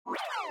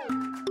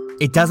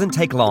It doesn't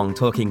take long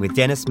talking with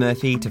Dennis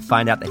Murphy to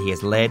find out that he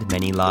has led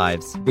many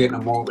lives.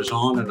 Vietnam War was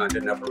on and I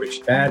didn't have a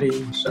rich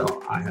daddy,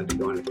 so I had to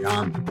go into the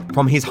army.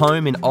 From his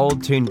home in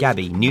Old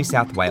Toongabbie, New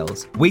South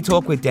Wales, we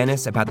talk with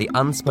Dennis about the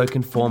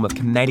unspoken form of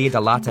commedia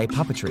dell'arte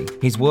puppetry,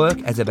 his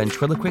work as a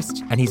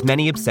ventriloquist, and his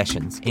many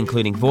obsessions,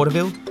 including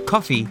vaudeville,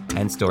 coffee,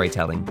 and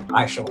storytelling.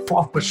 I shall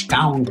forth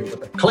astound you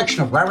with a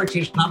collection of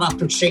rarities not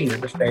often seen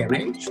in this day and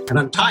age, an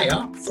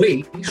entire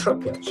fleet of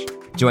surplus.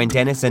 Join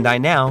Dennis and I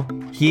now,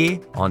 here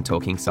on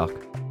Talking Sock.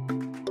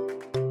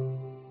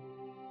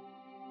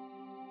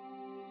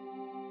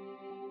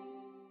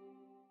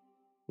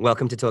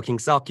 Welcome to Talking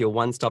Sock, your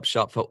one-stop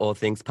shop for all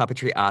things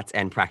puppetry, arts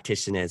and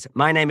practitioners.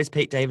 My name is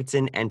Pete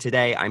Davidson, and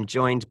today I'm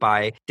joined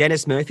by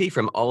Dennis Murphy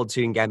from Old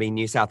Toongabbie,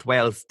 New South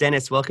Wales.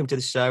 Dennis, welcome to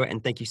the show,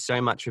 and thank you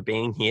so much for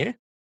being here.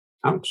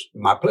 It's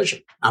my pleasure.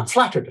 I'm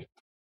flattered.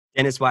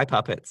 Dennis, why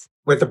puppets?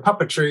 With the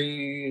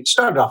puppetry, it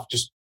started off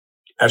just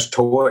as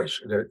toys.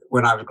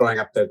 When I was growing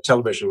up, the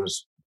television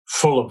was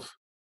full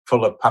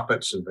of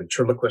puppets and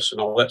ventriloquists and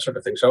all that sort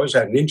of thing. So I always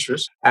had an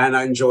interest, and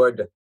I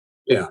enjoyed,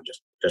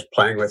 just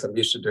playing with them.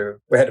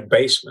 We had a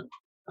basement.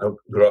 I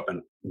grew up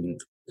in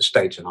the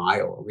States in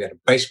Iowa. We had a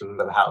basement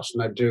under the house,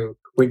 and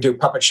we'd do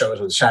puppet shows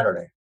on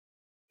Saturday,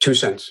 2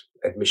 cents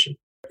admission.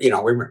 We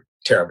were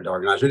terribly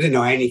organized. We didn't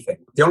know anything.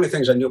 The only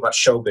things I knew about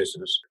show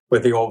business were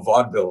the old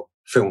vaudeville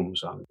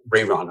films on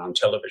rerun on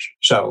television.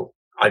 So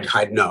I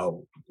had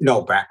no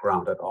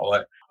background at all.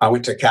 I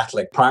went to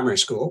Catholic primary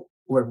school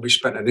where we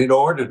spent an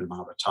inordinate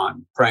amount of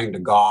time praying to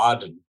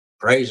God and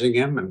praising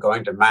Him and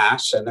going to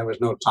Mass, and there was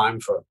no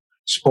time for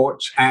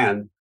sports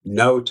and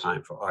no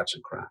time for arts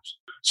and crafts.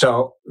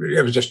 So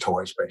it was just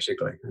toys,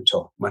 basically,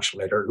 until much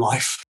later in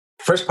life.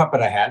 First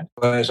puppet I had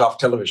was off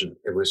television.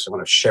 It was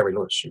one of Sherry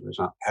Lewis. She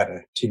had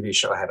a TV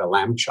show. I had a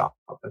lamb chop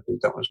puppet. I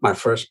think that was my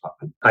first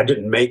puppet. I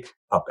didn't make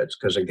puppets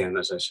because, again,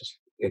 as I said,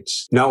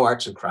 it's no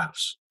arts and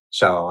crafts.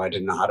 So I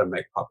didn't know how to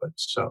make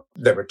puppets. So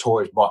there were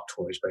bought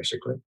toys,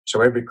 basically. So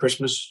every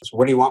Christmas,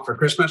 what do you want for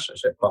Christmas? I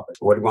said puppets.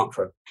 What do you want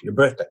for your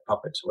birthday?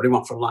 Puppets. What do you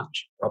want for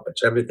lunch?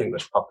 Puppets. Everything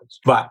was puppets,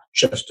 but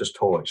just as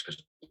toys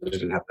because I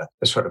didn't have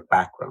the sort of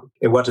background.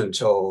 It wasn't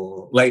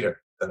until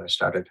later that I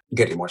started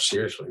getting more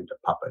seriously into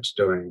puppets,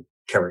 doing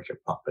character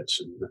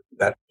puppets and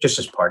that just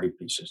as party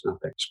pieces,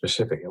 nothing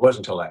specific. It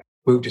wasn't until I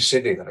moved to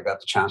Sydney that I got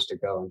the chance to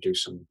go and do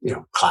some,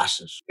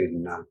 classes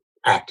in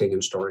acting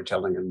and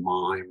storytelling and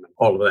mime and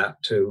all of that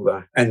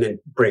and then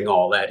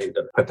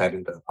put that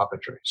into the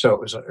puppetry. So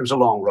it was a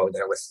long road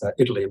there with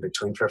Italy in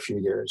between for a few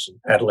years and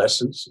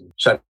adolescence and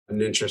such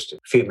an interest in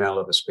female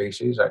of the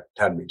species. I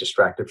had me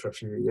distracted for a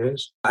few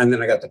years. And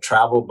then I got the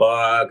travel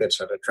bug and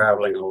started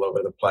traveling all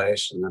over the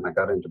place. And then I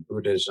got into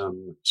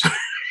Buddhism.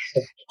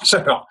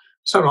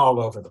 So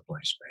all over the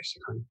place,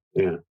 basically.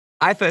 Yeah.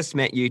 I first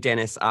met you,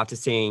 Dennis, after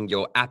seeing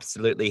your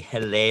absolutely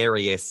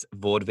hilarious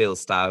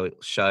vaudeville-style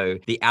show,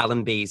 The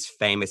Allenby's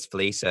Famous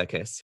Flea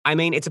Circus. I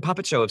mean, it's a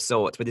puppet show of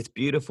sorts with this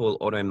beautiful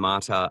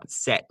automata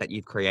set that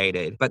you've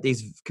created, but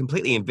these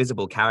completely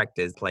invisible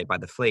characters played by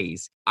the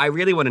fleas. I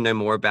really want to know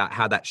more about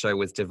how that show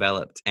was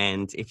developed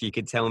and if you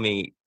could tell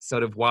me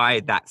sort of why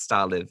that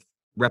style of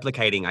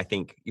replicating, I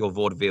think, your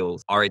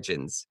vaudeville's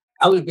origins.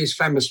 Allenby's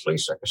Famous Flea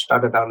Circus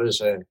started out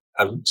as a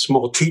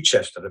small tea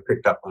chest that I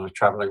picked up when I was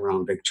traveling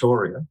around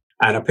Victoria.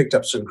 And I picked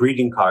up some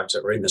greeting cards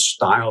that were in the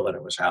style that I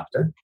was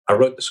after. I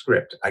wrote the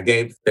script. I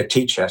gave the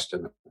tea chest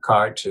and the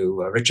card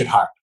to Richard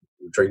Hart,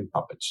 Dream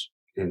Puppets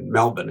in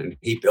Melbourne, and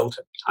he built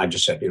it. I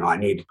just said, I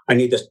need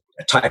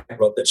a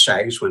tightrope that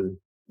sags when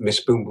Miss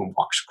Boom Boom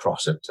walks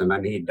across it, and I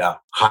need a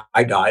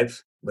high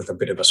dive with a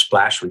bit of a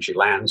splash when she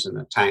lands in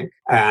the tank,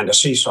 and a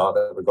seesaw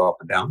that would go up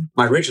and down.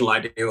 My original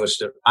idea was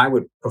that I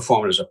would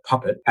perform it as a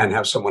puppet and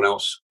have someone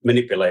else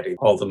manipulating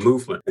all the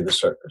movement in the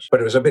circus.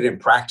 But it was a bit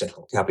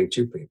impractical having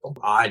two people.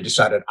 I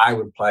decided I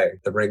would play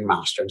the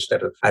ringmaster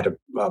instead of, I had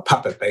a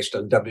puppet based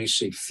on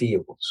W.C.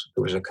 Fields,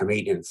 who was a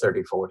comedian in the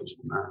 30s, 40s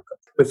in America.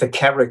 With the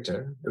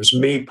character, it was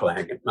me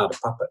playing it, not a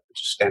puppet,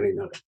 just standing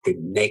there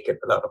being naked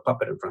without a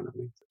puppet in front of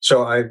me.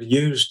 So I've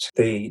used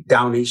the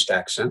Down East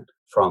accent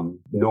from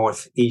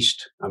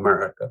Northeast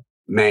America,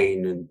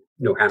 Maine and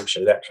New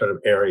Hampshire, that sort of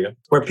area,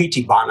 where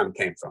P.T. Barnum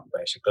came from,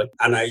 basically.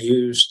 And I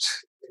used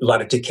a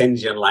lot of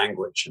Dickensian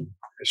language and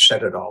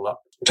set it all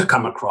up to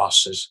come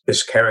across as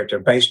this character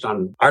based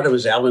on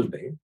Artemus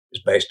Allenby,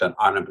 is based on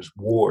Artemus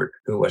Ward,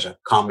 who was a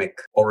comic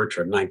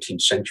orator in the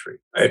 19th century.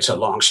 It's a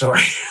long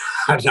story.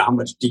 I don't know how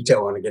much detail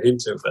I want to get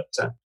into,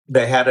 but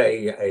they had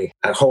a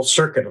whole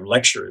circuit of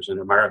lecturers in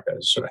America,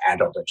 sort of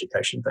adult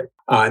education thing.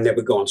 And they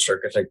would go on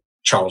circuits like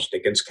Charles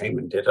Dickens came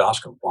and did it.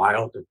 Oscar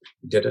Wilde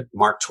did it.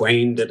 Mark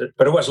Twain did it.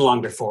 But it wasn't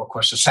long before, of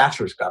course, the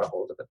satirists got a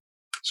hold of it.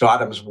 So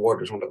Artemus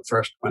Ward was one of the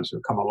first ones to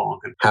come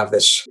along and have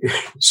this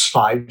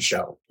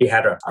slideshow. He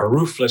had a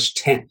roofless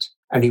tent,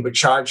 and he would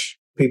charge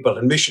people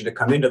admission to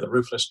come into the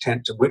roofless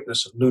tent to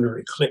witness a lunar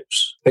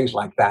eclipse, things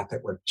like that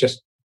were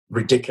just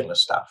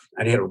ridiculous stuff.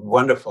 And he had a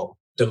wonderful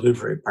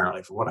delivery,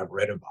 apparently, from what I've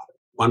read about it.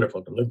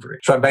 Wonderful delivery.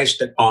 So I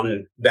based it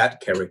on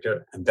that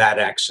character and that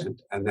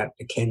accent and that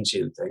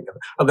Dickensian thing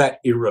of that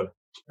era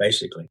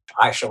basically.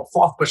 I shall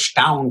forth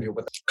astound you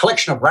with a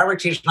collection of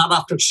rarities not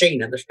often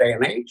seen in this day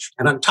and age.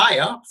 An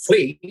entire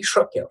flea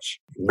circus,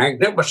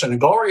 magnificent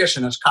and glorious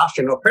in its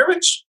costume and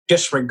appearance,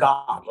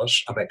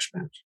 disregardless of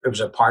expense. It was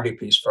a party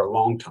piece for a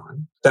long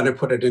time. Then I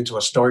put it into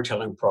a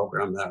storytelling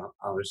program that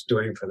I was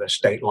doing for the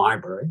state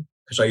library,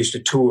 because I used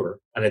to tour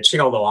and I'd see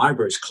all the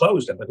libraries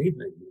closed of an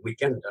evening,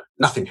 weekend,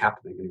 nothing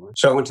happening anyway.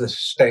 So I went to the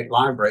state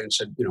library and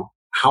said,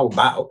 how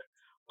about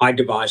I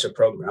devise a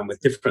program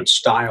with different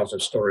styles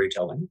of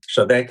storytelling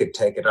so they could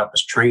take it up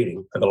as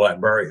training for the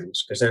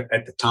librarians, because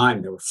at the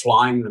time they were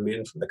flying them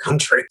in from the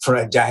country for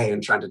a day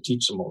and trying to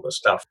teach them all this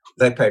stuff.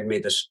 They paid me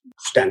this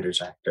Standards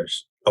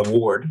Actors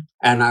Award,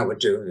 and I would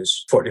do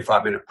this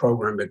 45-minute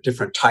program with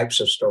different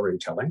types of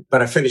storytelling.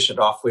 But I finished it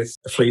off with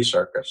the flea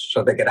circus,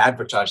 so they could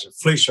advertise the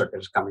flea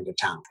circus coming to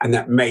town, and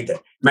that made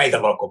the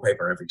local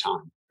paper every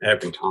time.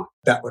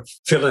 That would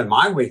fill in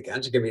my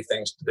weekends, give me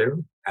things to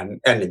do, and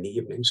in the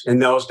evenings. In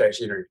those days,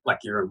 you're in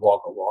Wagga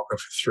Wagga for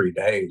 3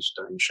 days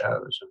doing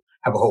shows, and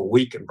have a whole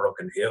week in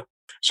Broken Hill.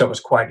 So it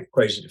was quite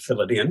crazy to fill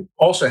it in.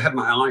 Also had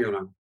my eye on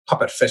a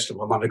puppet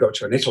festival I wanted to go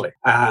to in Italy.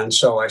 And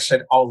so I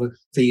said all the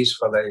fees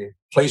for the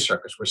flea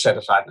circus were set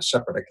aside in a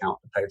separate account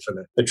to pay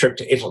for the trip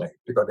to Italy,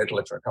 to go to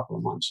Italy for a couple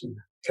of months and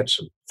catch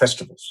some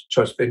festivals.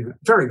 So it's been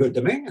very good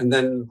to me. And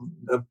then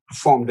I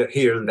performed it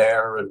here and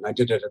there, and I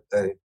did it at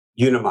the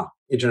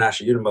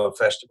International Unima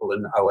Festival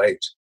in '08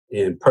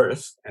 in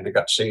Perth, and it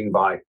got seen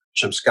by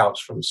some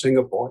scouts from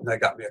Singapore, and they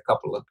got me a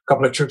couple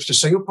of trips to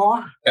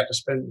Singapore. Got to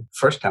spend the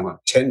first time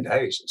 10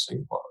 days in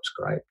Singapore. It was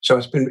great. So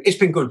it's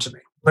been good to me.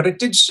 But it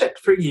did sit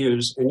for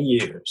years and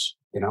years,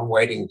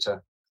 waiting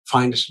to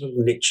find this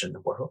little niche in the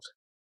world.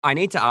 I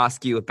need to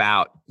ask you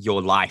about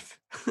your life.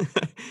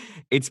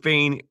 It's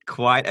been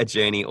quite a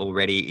journey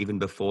already, even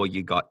before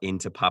you got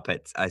into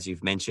puppets, as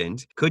you've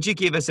mentioned. Could you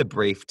give us a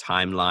brief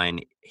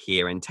timeline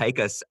here and take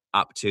us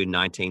up to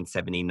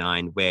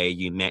 1979, where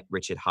you met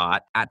Richard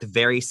Hart at the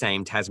very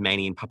same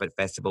Tasmanian Puppet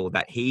Festival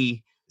that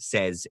he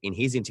says in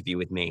his interview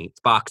with me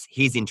sparks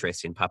his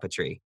interest in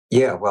puppetry?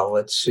 Yeah, well,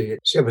 let's see.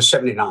 It was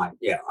 79.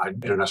 Yeah, I'd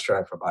been in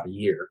Australia for about a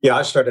year. Yeah,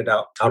 I started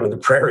out on the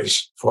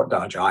prairies, Fort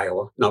Dodge,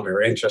 Iowa. Not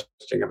very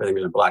interesting. Everything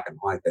was in black and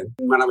white then.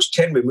 When I was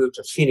 10, we moved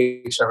to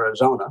Phoenix,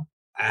 Arizona.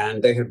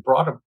 And they had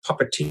brought a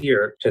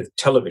puppeteer to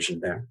television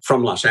there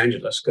from Los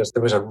Angeles, because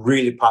there was a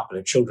really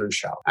popular children's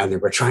show. And they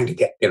were trying to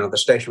get, the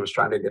station was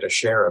trying to get a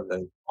share of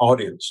the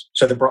audience.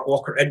 So they brought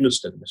Walker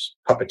Edmonston, this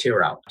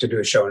puppeteer, out to do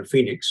a show in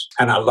Phoenix.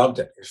 And I loved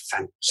it. It was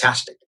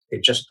fantastic.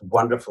 It's just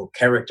wonderful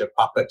character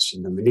puppets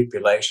and the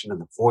manipulation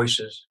and the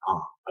voices.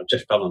 I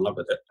just fell in love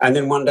with it. And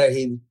then one day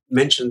he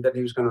mentioned that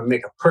he was going to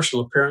make a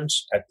personal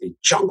appearance at the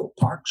Jungle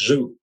Park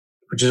Zoo,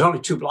 which is only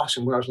 2 blocks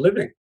from where I was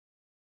living.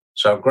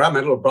 So I grabbed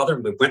my little brother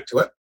and we went to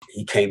it.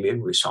 He came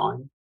in, we saw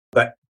him.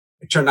 But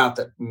it turned out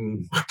that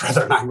my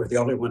brother and I were the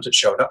only ones that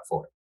showed up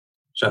for it.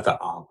 So I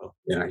thought,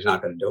 he's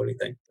not going to do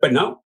anything. But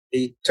no,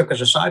 he took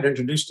us aside,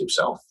 introduced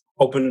himself,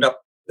 opened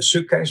up the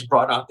suitcase,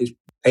 brought out these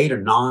 8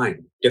 or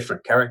 9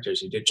 different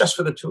characters he did just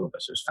for the 2 of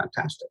us. It was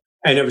fantastic.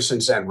 And ever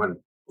since then,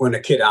 when a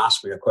kid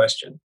asks me a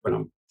question, when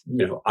I'm,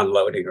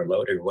 unloading or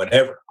loading or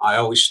whatever, I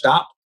always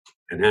stop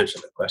and answer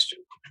the question,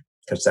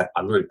 because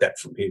I learned that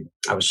from him.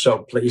 I was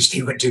so pleased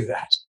he would do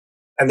that.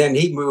 And then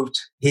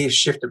he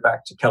shifted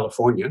back to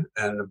California.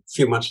 And a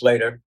few months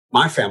later,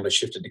 my family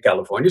shifted to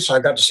California. So I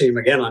got to see him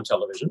again on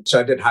television. So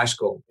I did high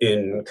school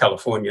in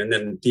California. And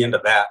then at the end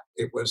of that,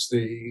 it was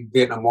the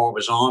Vietnam War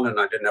was on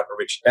and I didn't have a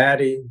rich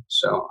daddy.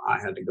 So I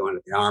had to go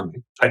into the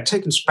army. I'd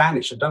taken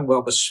Spanish. I'd done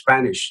well with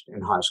Spanish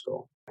in high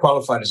school.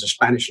 Qualified as a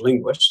Spanish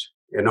linguist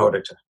in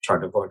order to try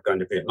to avoid going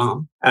to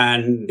Vietnam.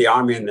 And the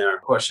army in there,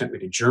 of course, sent me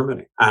to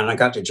Germany. And I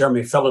got to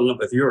Germany, fell in love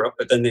with Europe,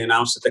 but then they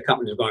announced that the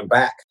company was going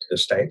back to the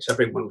States.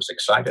 Everyone was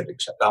excited,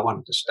 except I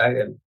wanted to stay,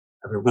 and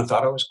everyone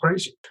thought I was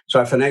crazy. So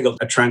I finagled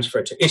a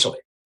transfer to Italy.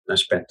 I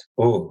spent,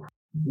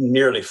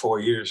 nearly 4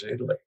 years in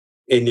Italy,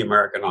 in the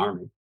American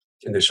Army,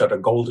 in this sort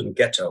of golden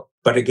ghetto.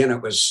 But again,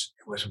 it was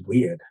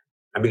weird.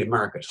 I mean,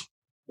 America's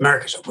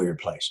a weird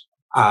place.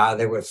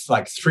 There were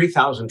like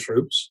 3,000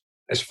 troops.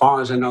 As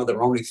far as I know, there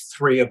were only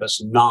 3 of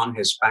us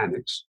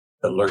non-Hispanics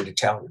that learned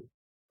Italian,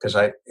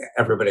 because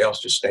everybody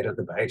else just stayed at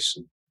the base.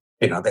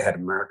 And, they had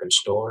American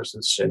stores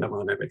and cinema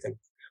and everything.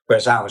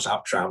 Whereas I was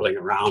out traveling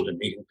around and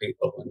meeting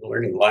people and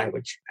learning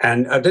language.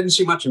 And I didn't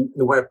see much in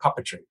the way of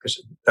puppetry,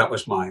 because that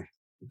was my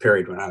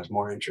period when I was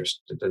more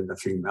interested in the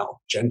female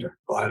gender.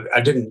 Well,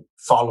 I didn't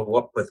follow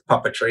up with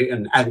puppetry.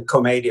 And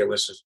commedia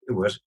was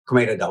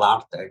commedia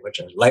dell'arte, which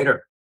I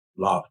later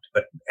loved.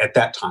 But at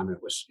that time,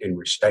 it was in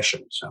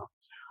recession. So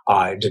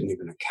I didn't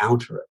even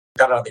encounter it.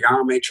 Got out of the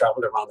army,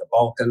 traveled around the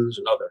Balkans,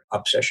 another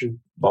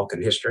obsession,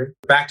 Balkan history,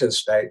 back to the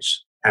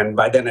States. And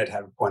by then I'd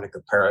had a point of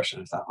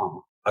comparison. I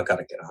thought, I got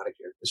to get out of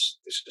here. This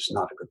is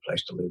not a good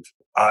place to live.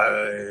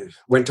 I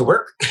went to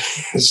work,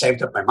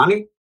 saved up my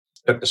money,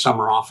 took the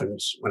summer off and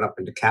went up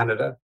into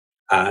Canada.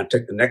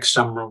 Took the next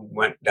summer,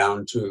 went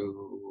down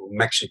to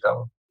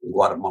Mexico,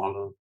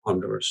 Guatemala,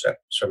 under a set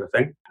sort of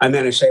thing. And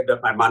then I saved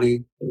up my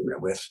money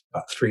with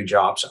about 3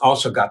 jobs.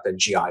 Also got the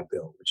GI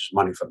Bill, which is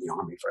money from the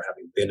Army for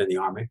having been in the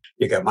Army.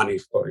 You get money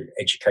for your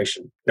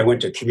education. I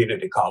went to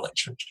community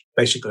college, which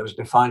basically was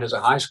defined as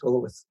a high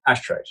school with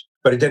ashtrays.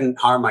 But it didn't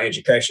harm my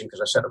education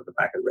because I sat up the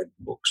back and read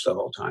books the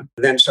whole time.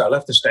 And then so I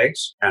left the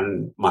States,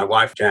 and my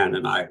wife, Jan,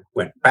 and I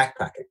went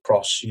backpacking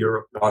across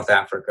Europe, North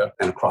Africa,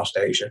 and across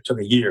Asia. It took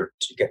a year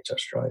to get to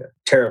Australia.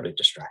 Terribly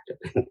distracted.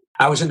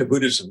 I was into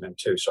Buddhism then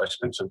too, so I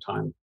spent some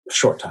time, a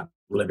short time,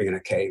 living in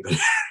a cave in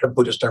a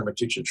Buddhist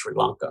hermitage in Sri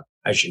Lanka,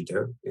 as you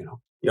do,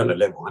 you only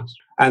live once.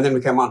 And then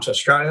we came on to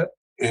Australia.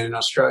 In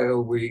Australia,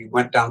 we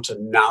went down to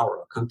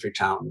Nowra, a country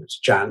town. It's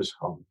Jan's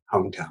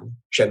hometown.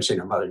 She hadn't seen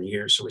her mother in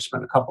years, so we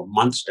spent a couple of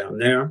months down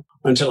there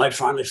until I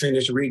finally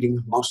finished reading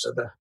most of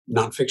the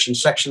nonfiction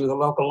section of the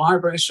local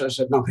library. So I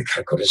said, no, we got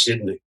to go to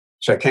Sydney.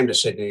 So I came to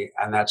Sydney,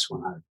 and that's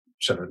when I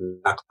sort of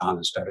knocked on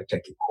and started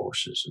taking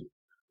courses and,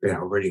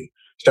 really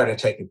started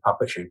taking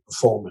puppetry and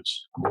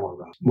performance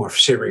more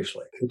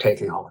seriously and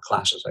taking all the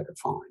classes I could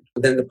find.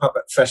 Then the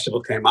Puppet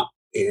Festival came up.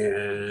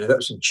 That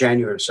was in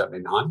January of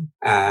 79.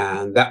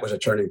 And that was a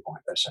turning point.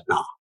 I said,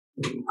 no,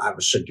 I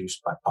was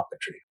seduced by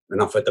puppetry.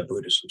 Enough with the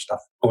Buddhism stuff.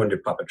 I want to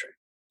do puppetry.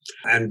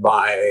 And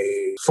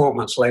by 4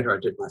 months later, I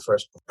did my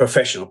first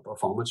professional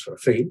performance for a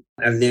fee.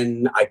 And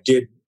then I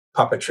did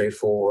puppetry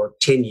for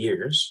 10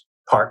 years,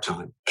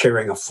 part-time,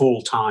 carrying a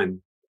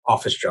full-time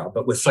office job,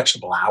 but with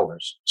flexible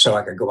hours. So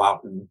I could go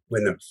out and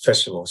when the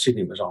festival of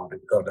Sydney was on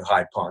and go to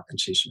Hyde Park and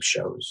see some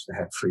shows. They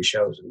had free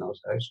shows in those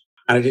days.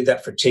 And I did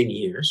that for 10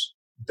 years.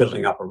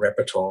 Building up a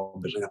repertoire,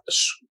 building up the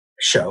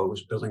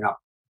shows, building up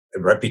a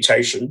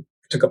reputation.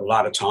 It took up a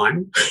lot of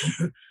time.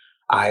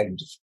 I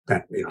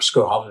spent,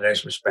 school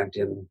holidays were spent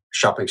in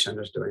shopping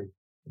centers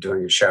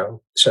doing a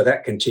show. So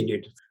that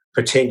continued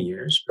for 10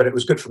 years, but it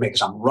was good for me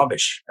because I'm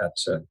rubbish at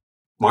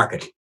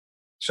marketing.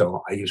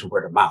 So I use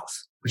word of mouth,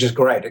 which is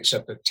great,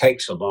 except it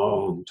takes a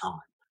long time.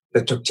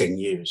 It took 10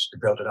 years to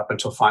build it up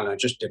until finally I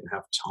just didn't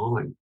have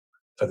time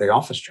for the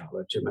office job. I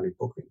had too many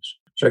bookings.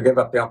 So I gave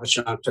up the office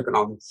job, took it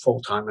on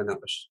full time, and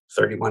that was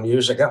 31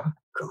 years ago.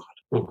 God,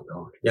 oh my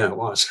God. Yeah, it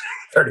was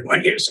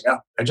 31 years ago.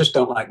 I just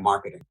don't like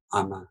marketing.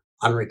 I'm an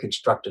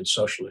unreconstructed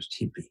socialist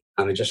hippie.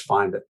 And I just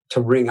find that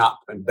to ring up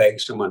and beg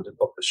someone to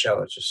book the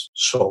show is just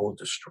soul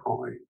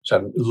destroying.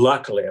 So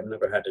luckily, I've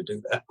never had to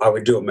do that. I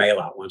would do a mail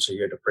out once a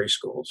year to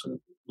preschools and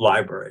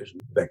libraries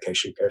and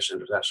vacation care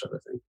centers, that sort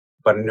of thing.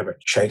 But I never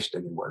chased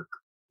any work.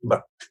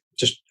 But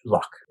just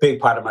luck. Big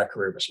part of my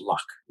career was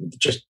luck.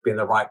 Just be in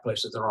the right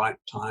place at the right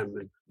time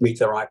and meet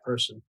the right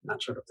person,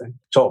 that sort of thing.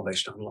 It's all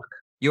based on luck.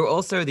 You're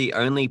also the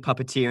only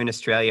puppeteer in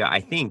Australia,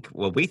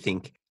 we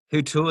think,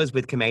 who tours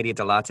with Commedia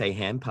dell'arte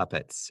hand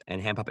puppets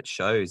and hand puppet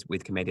shows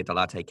with Commedia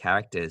dell'arte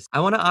characters. I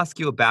want to ask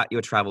you about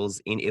your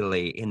travels in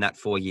Italy in that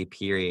 4-year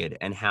period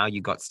and how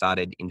you got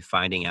started in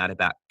finding out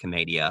about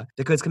Commedia,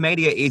 because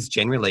Commedia is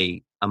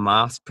generally a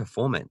masked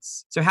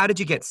performance. So how did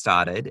you get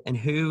started, and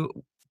who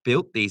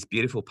built these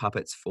beautiful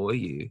puppets for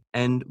you?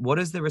 And what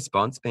has the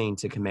response been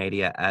to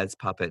Commedia as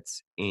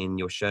puppets in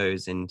your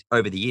shows and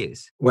over the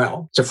years?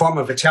 Well, it's a form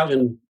of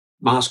Italian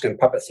mask and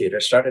puppet theater.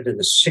 Started in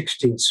the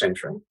 16th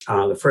century.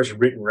 The first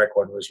written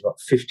record was about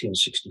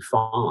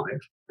 1565.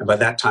 And by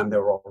that time, they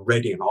were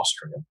already in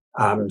Austria.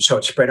 So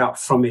it spread out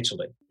from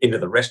Italy into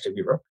the rest of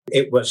Europe.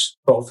 It was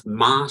both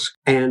mask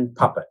and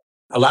puppet.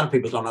 A lot of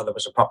people don't know there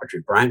was a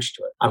puppetry branch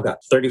to it. I've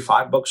got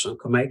 35 books on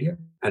Commedia,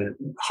 and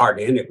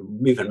hardly any of them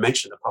even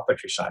mention the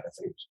puppetry side of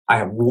things. I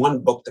have one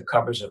book that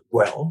covers it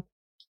well,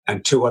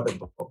 and 2 other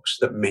books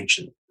that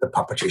mention the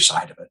puppetry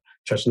side of it.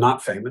 So it's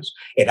not famous.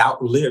 It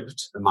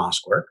outlived the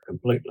mask work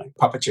completely.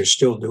 Puppets are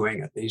still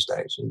doing it these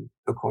days, and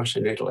of course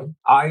in Italy.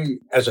 I,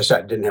 as I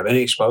said, didn't have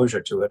any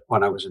exposure to it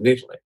when I was in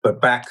Italy. But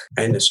back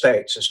in the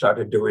States, I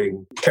started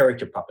doing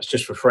character puppets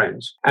just for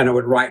friends. And I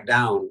would write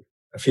down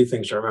a few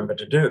things I remember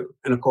to do.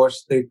 And of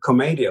course, the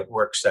Commedia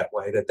works that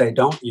way, that they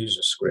don't use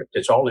a script.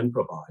 It's all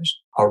improvised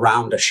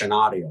around a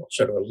scenario,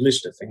 sort of a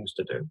list of things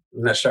to do.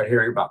 And I started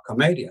hearing about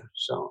Commedia.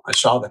 So I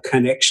saw the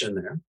connection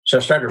there. So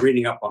I started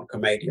reading up on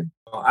Commedia.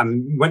 I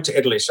went to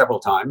Italy several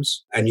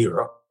times and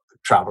Europe,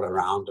 traveled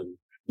around and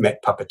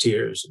met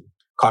puppeteers and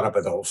caught up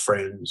with old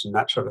friends and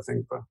that sort of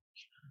thing for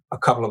a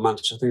couple of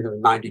months. I think it was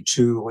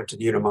 92, went to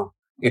the Unima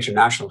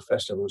International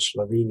Festival in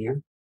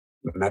Slovenia.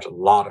 Met a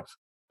lot of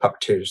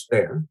puppeteers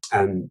there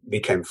and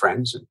became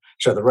friends. And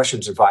so the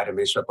Russians invited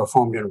me. So I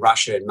performed in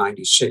Russia in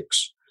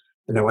 96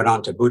 and then went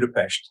on to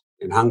Budapest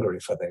in Hungary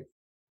for the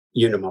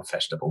Unima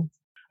Festival.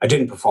 I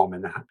didn't perform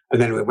in that.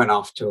 And then we went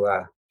off to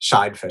a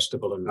side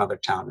festival in another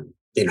town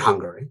in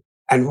Hungary.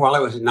 And while I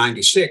was in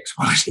 96,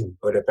 while I was in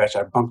Budapest,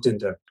 I bumped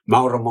into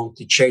Mauro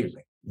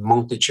Monticelli.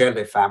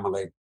 Monticelli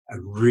family, a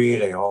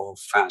really old,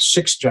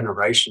 6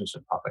 generations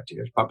of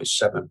puppeteers, probably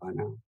 7 by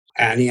now.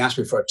 And he asked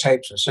me for a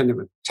tape, so I sent him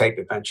a tape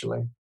eventually.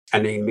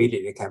 And he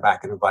immediately came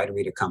back and invited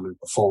me to come and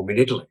perform in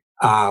Italy,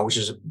 which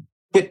is a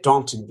bit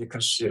daunting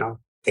because,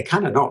 they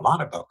kind of know a lot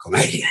about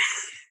Commedia.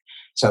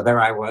 So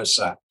there I was,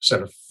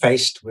 sort of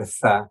faced with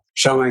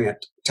showing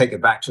it, take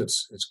it back to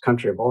its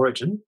country of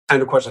origin. And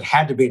of course, it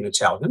had to be in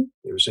Italian.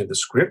 It was in the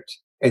script,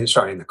 in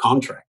the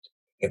contract.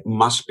 It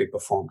must be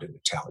performed in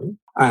Italian.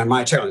 And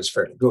my Italian is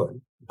fairly good,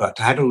 but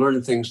I had to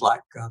learn things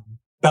like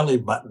belly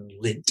button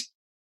lint.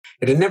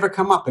 It had never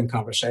come up in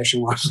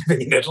conversation while I was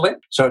living in Italy.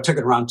 So I took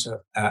it around to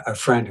a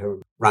friend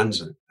who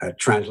runs a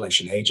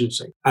translation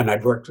agency. And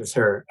I'd worked with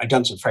her. I'd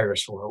done some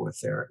favors for her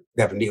with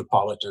they have a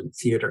Neapolitan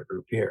theater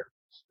group here.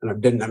 And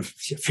I've done them a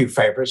few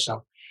favors.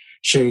 So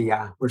she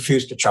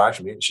refused to charge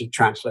me, and she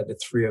translated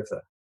three of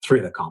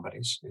the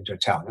comedies into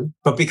Italian.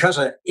 But because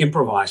I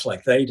improvise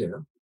like they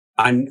do,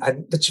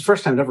 that's the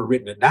first time I'd ever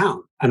written it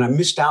down. And I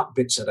missed out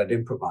bits that I'd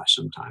improvise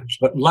sometimes.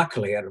 But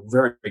luckily, I had a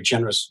very, very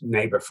generous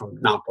neighbor from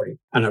Napoli,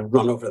 and I'd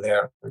run over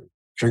there and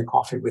drink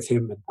coffee with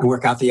him and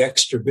work out the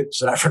extra bits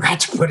that I forgot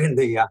to put in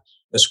the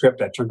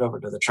script. I turned over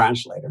to the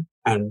translator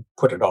and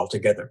put it all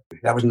together.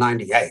 That was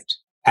 98.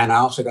 And I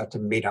also got to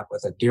meet up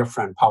with a dear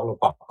friend, Paolo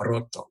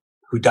Paparotto,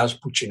 who does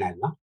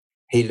Pulcinella.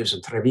 He lives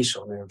in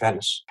Treviso near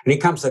Venice. And he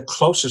comes the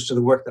closest to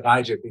the work that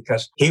I do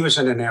because he was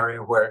in an area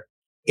where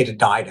it had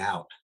died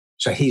out.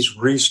 So he's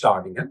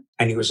restarting it,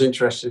 and he was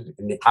interested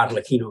in the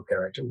Arlecchino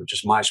character, which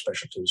is my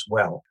specialty as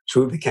well. So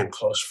we became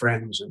close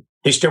friends, and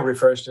he still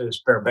refers to his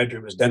spare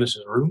bedroom as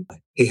Dennis's room.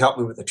 He helped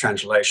me with the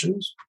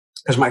translations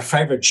because my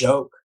favorite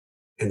joke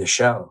in the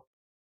show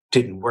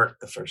didn't work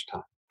the first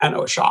time. And I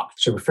was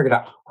shocked. So we figured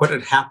out what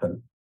had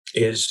happened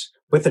is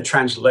with the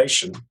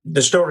translation,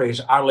 the story is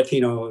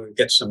Arlecchino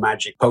gets a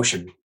magic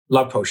potion,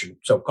 love potion,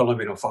 so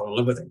Colombino fall in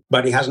love with him.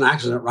 But he has an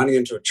accident running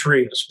into a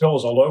tree and it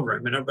spills all over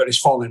him and everybody's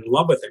falling in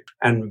love with him.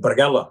 And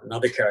Bragella,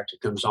 another character,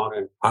 comes on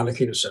and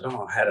Arlecchino said,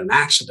 "Oh, I had an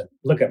accident.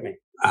 Look at me."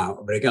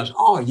 But he goes,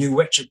 "Oh, you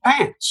wet your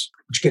pants,"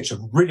 which gets a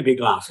really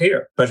big laugh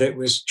here. But it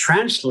was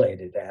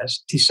translated as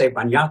 "ti sei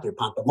bagnato i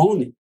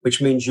pantaloni,"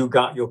 which means you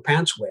got your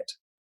pants wet,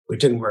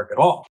 which didn't work at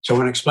all. So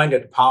when I explained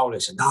it to Paolo, he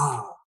said,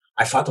 "No,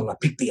 hai fatto la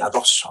pipì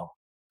addosso."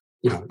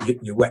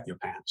 You wet your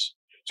pants.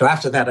 So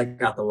after that, I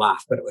got the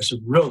laugh, but it was a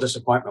real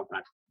disappointment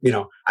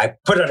when I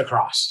put it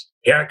across.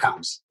 Here it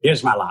comes.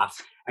 Here's my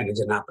laugh. And it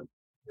didn't happen.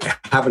 It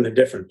happened in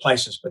different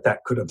places, but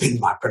that could have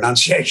been my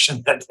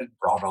pronunciation that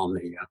brought on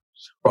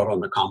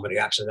the comedy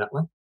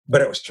accidentally.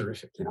 But it was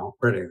terrific,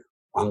 really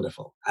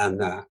wonderful.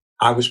 And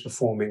I was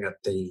performing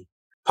at the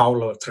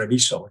Paolo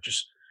Treviso, which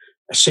is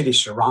a city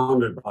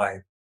surrounded by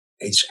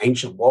these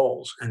ancient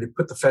walls. And they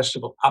put the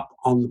festival up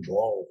on the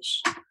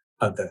walls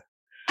of the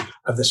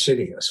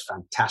city. It was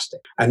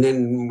fantastic. And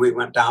then we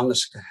went down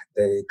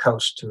the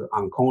coast to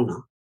Ancona,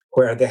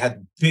 where they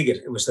had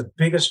it was the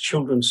biggest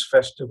children's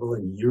festival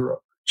in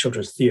Europe,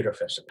 children's theater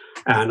festival.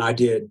 And I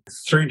did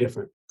 3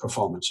 different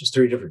performances,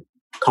 3 different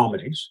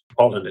comedies,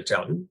 all in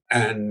Italian,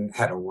 and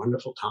had a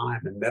wonderful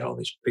time and met all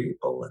these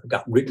people and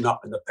got written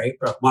up in the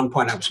paper. At one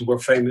point, I was more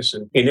famous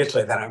in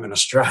Italy than I'm in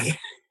Australia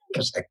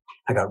because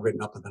I got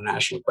written up in the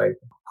national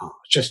paper.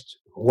 Just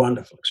a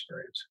wonderful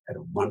experience. Had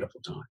a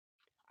wonderful time.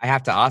 I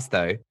have to ask,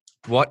 though,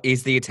 what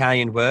is the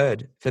Italian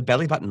word for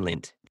belly button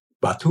lint?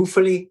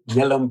 Batuffoli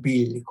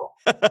nell'ombilico.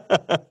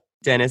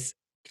 Dennis,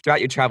 throughout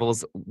your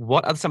travels,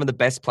 what are some of the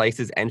best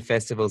places and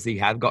festivals you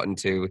have gotten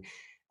to,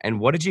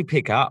 and what did you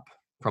pick up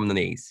from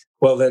these?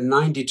 Well, the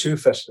 92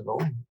 festival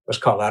was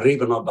called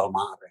Arrivano dal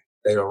Mare.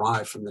 They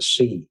arrived from the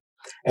sea.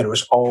 And it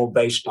was all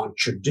based on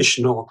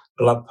traditional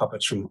glove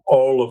puppets from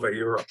all over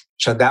Europe.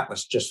 So that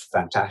was just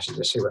fantastic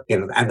to see.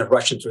 And the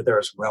Russians were there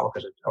as well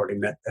because I'd already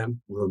met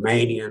them.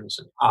 Romanians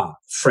and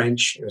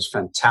French. It was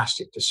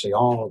fantastic to see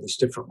all of these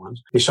different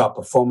ones. We saw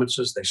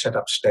performances. They set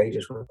up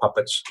stages with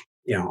puppets,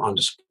 on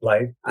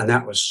display. And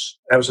that was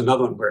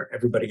another one where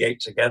everybody ate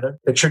together.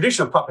 The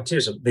traditional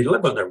puppeteers, they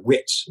live on their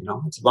wits.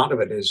 A lot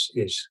of it is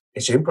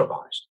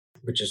improvised,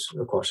 which is,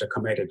 of course, a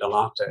commedia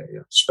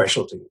dell'arte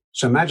specialty.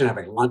 So imagine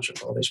having lunch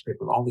with all these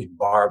people, all these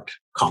barbed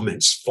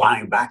comments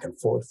flying back and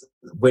forth,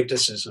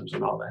 witticisms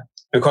and all that.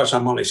 And of course,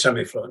 I'm only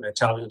semi-fluent in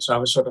Italian, so I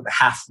was sort of the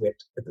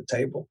half-wit at the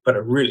table. But I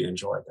really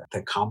enjoyed that,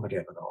 the comedy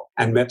of it all.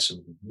 And met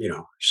some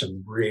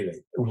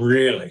really,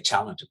 really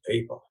talented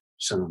people,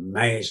 some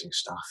amazing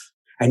stuff.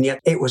 And yet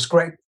it was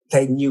great.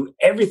 They knew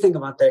everything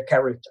about their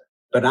character,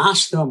 but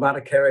asked them about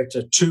a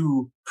character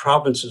 2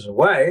 provinces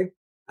away,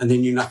 and they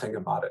knew nothing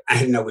about it. I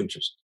had no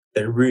interest.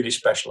 They really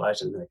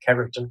specialized in their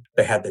character.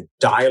 They had the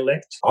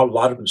dialect. A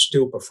lot of them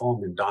still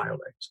perform in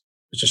dialect.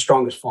 It's the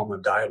strongest form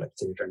of dialect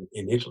theater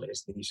in Italy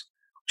is these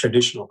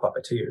traditional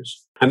puppeteers.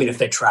 I mean, if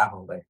they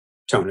travel, they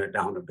tone it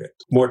down a bit,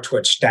 more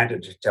towards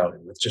standard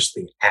Italian with just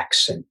the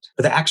accent.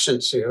 But the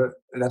accents here,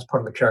 and that's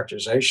part of the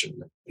characterization.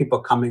 People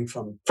coming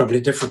from a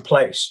different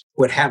place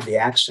would have the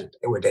accent.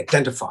 It would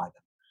identify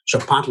them. So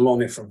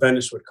Pantalone from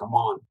Venice would come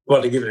on.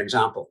 Well, to give you an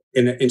example,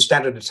 in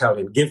standard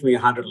Italian, "Give me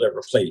 100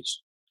 lire,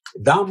 please."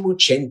 "Dammo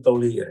 100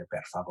 lire,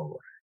 per favore."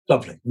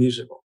 Lovely,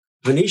 musical.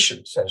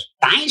 Venetian says,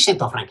 "Dai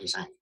 100 franchi,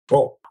 sai."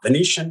 Oh,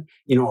 Venetian,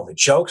 all the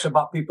jokes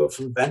about people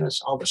from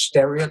Venice, all the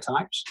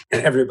stereotypes,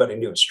 and everybody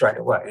knew it straight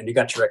away. And you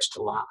got your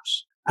extra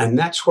laughs. And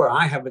that's where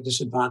I have a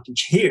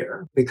disadvantage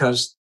here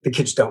because The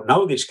kids don't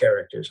know these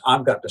characters.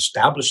 I've got to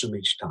establish them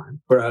each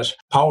time. Whereas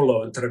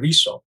Paolo in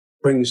Treviso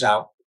brings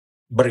out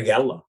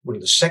Brighella, one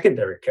of the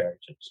secondary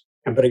characters.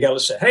 And Brighella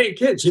said, hey,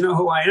 kids, you know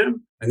who I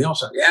am? And they all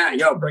said, yeah,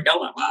 yo,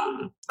 Brighella.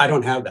 Ah. I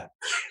don't have that.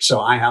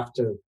 So I have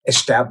to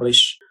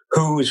establish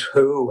who's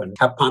who and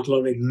have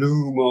Pantalone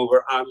loom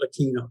over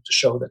Arlecchino to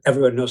show that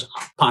everyone knows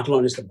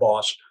Pantalone is the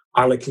boss,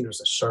 Arlecchino is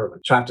the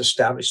servant. So I have to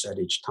establish that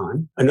each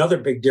time. Another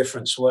big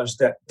difference was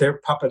that their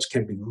puppets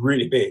can be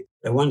really big.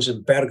 The ones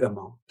in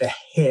Bergamo, the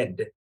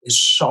head is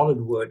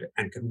solid wood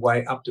and can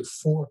weigh up to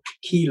 4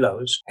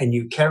 kilos, and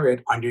you carry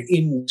it on your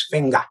index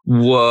finger.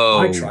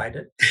 Whoa. I tried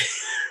it.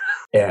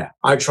 Yeah,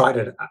 I tried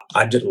it.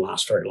 I didn't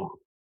last very long.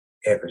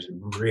 It was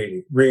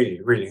really,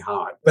 really, really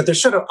hard. But they're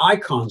sort of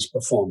icons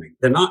performing.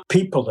 They're not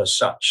people as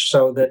such,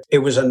 so that it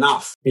was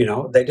enough.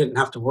 They didn't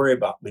have to worry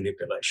about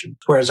manipulation.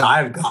 Whereas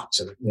I've got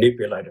to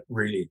manipulate it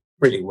really,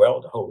 really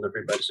well to hold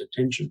everybody's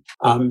attention.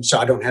 So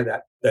I don't have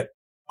that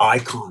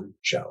icon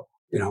show.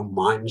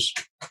 Mine's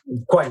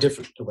quite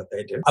different to what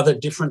they do. Other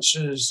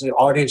differences, the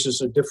audiences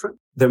are different.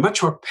 They're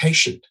much more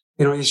patient.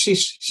 You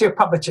see a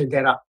puppeteer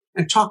get up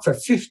and talk for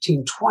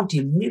 15,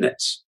 20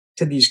 minutes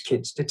to these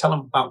kids to tell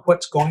them about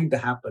what's going to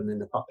happen in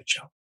the puppet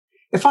show.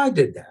 If I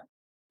did that,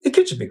 the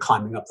kids would be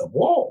climbing up the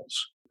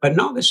walls. But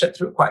no, they sit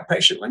through it quite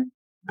patiently.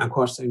 And of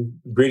course, they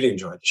really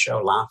enjoyed the show,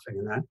 laughing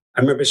and that.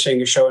 I remember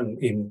seeing a show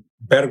in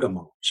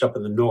Bergamo, it's up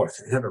in the north,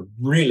 and it had a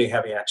really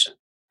heavy accent.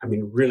 I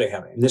mean, really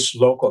heavy. And this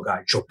local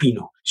guy,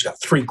 Giopino, he's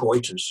got 3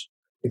 goiters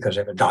because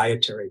they have a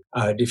dietary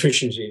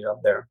deficiencies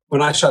up there.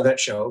 When I saw that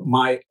show,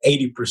 my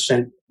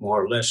 80%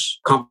 more or less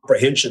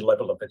comprehension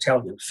level of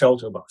Italian fell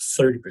to about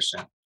 30%.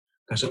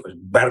 Because it was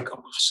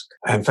Bergamasque.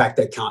 In fact,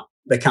 they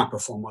can't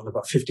perform more than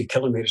about 50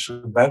 kilometers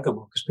from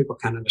Bergamo because people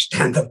can't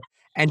understand them.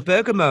 And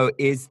Bergamo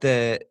is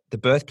the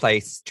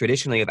birthplace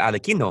traditionally of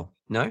Arlecchino,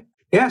 no?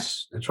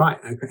 Yes, that's right.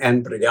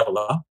 And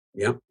Brighella,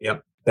 yeah.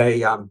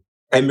 They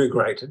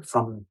emigrated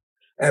from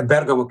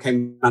Bergamo,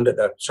 came under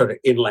the sort of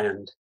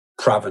inland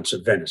province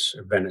of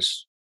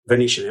Venice,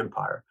 Venetian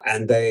Empire,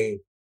 and they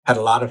had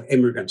a lot of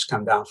immigrants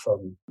come down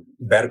from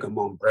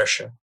Bergamo and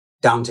Brescia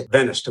down to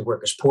Venice to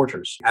work as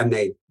porters, and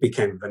they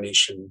became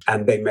Venetian,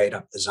 and they made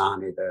up the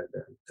Zani,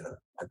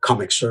 the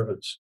comic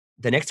servants.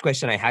 The next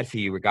question I had for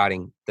you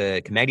regarding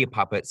the Commedia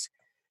puppets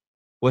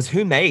was,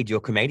 who made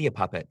your Commedia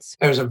puppets?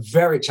 There was a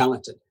very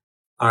talented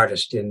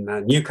artist in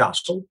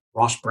Newcastle,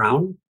 Ross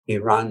Brown. He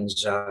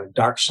runs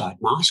Dark Side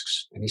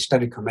Masks, and he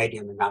studied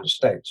Commedia in the United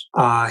States.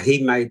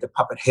 He made the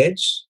puppet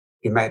heads.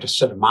 He made a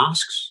set of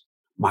masks.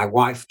 My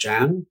wife,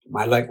 Jan,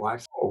 my late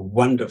wife, a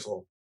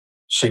wonderful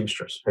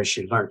seamstress, as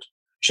she learned.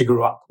 She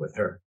grew up with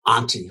her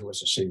auntie, who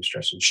was a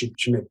seamstress, and she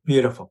made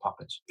beautiful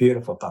puppets,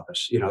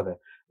 the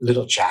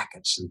little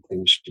jackets and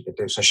things she could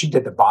do. So she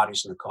did the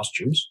bodies and the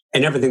costumes,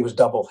 and everything was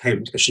double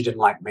hemmed because she didn't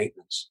like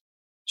maintenance.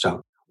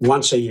 So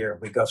once a year,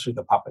 we go through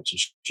the puppets and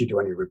she'd do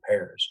any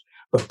repairs.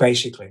 But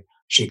basically,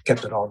 she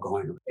kept it all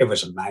going. It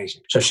was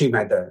amazing. So she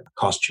made the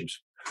costumes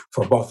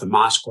for both the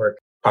mask work,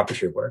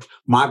 puppetry work.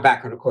 My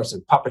background, of course,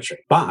 in puppetry,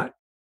 but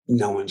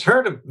no one's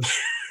heard of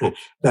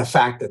the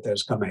fact that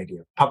there's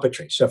commedia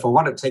puppetry. So if I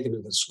wanted to take it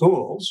to the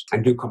schools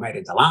and do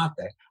commedia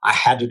dell'arte, I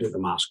had to do the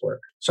mask work.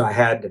 So I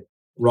had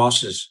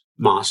Ross's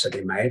mask that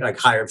he made. I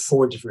hired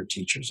 4 different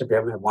teachers. If you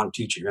ever have one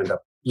teacher, you end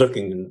up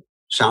looking and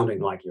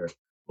sounding like you're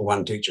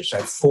one teacher. So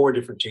I had 4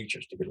 different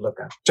teachers to get a look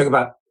at. It took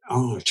about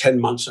 10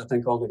 months, I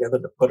think, altogether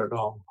to put it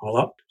all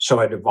up. So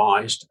I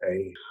devised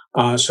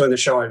so in the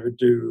show, I would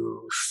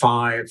do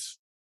 5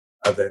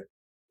 of the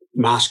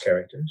mask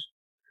characters.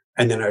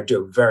 And then I'd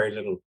do a very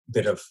little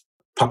bit of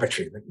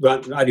puppetry,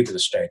 not even the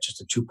stage, just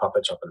the 2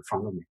 puppets up in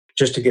front of me,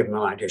 just to give them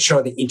an idea,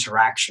 show the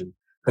interaction.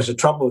 Because the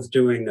trouble with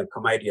doing the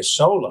commedia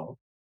solo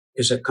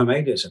is that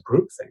commedia is a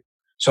group thing.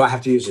 So I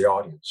have to use the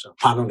audience. So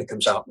Pantalone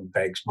comes out and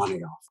begs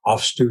money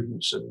off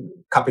students, and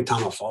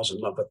Capitano falls in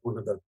love with one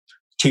of the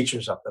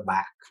teachers up the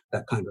back,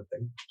 that kind of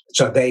thing.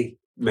 So they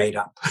made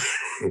up.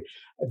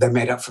 They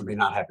made up for me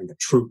not having a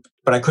troupe.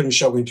 But I couldn't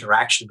show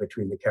interaction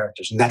between the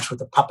characters. And that's where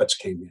the puppets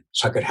came in.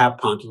 So I could have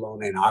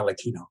Pantalone and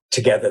Arlecchino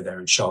together there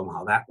and show them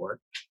how that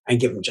worked and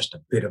give them just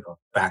a bit of a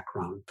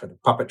background for the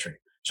puppetry.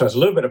 So it's a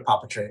little bit of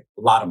puppetry,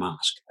 a lot of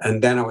mask.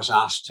 And then I was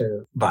asked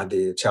by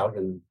the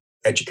Italian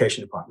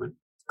education department,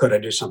 could I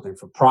do something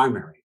for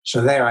primary?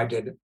 So there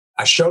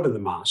I showed them the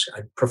mask.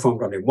 I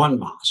performed only 1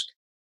 mask,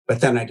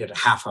 but then I did a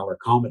half-hour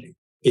comedy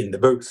in the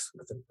booth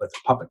with the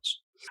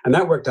puppets. And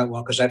that worked out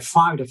well because I had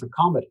 5 different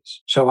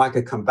comedies. So I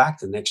could come back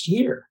the next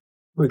year.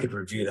 We could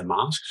review the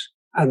masks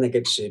and they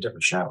get to see a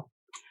different show.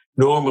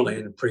 Normally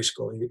in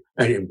preschool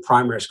and in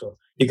primary school,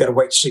 you got to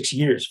wait 6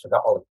 years for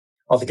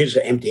all the kids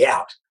to empty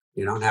out,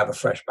 and have a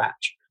fresh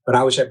batch. But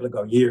I was able to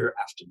go year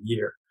after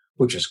year,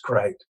 which is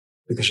great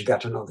because you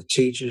got to know the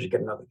teachers, you get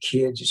to know the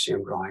kids, you see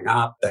them growing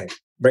up, they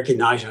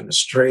recognize you on the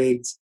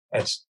street.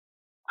 It's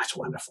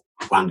wonderful,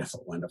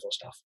 wonderful, wonderful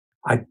stuff.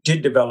 I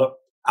did develop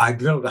I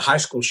built a high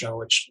school show,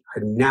 which I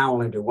now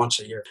only do once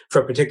a year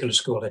for a particular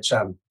school.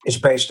 It's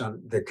based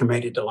on the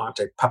Commedia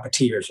dell'arte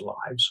puppeteers'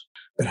 lives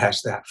that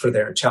has that for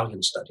their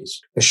Italian studies.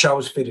 The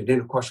shows fitted in,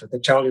 of course, with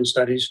Italian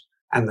studies,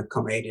 and the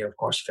Commedia, of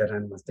course, fit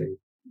in with the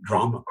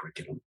drama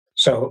curriculum.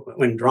 So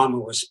when drama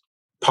was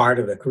part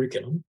of the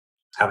curriculum,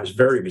 I was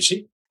very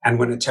busy. And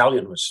when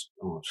Italian was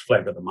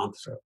flavor of the month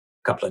for a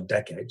couple of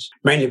decades,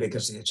 mainly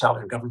because the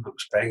Italian government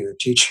was paying the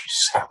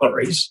teachers'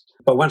 salaries.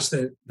 But once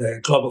the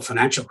global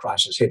financial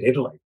crisis hit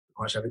Italy, of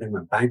course, everything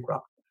went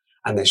bankrupt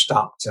and they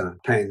stopped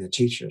paying the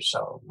teachers.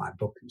 So my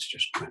bookings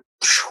just went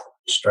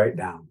straight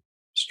down.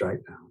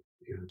 You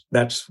know,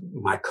 that's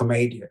my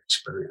Commedia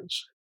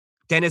experience.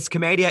 Dennis,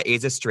 Commedia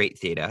is a street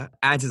theatre,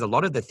 as is a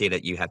lot of the theatre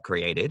you have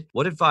created.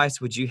 What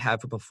advice would you have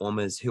for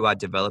performers who are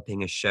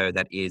developing a show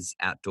that is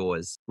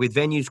outdoors? With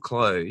venues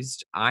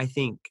closed, I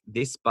think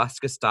this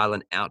busker style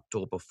and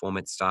outdoor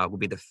performance style will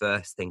be the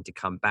first thing to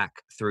come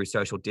back through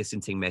social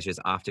distancing measures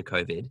after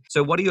COVID.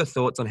 So what are your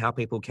thoughts on how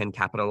people can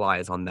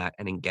capitalise on that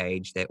and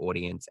engage their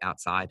audience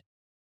outside?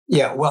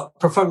 Yeah, well,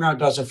 performing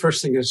outdoors, the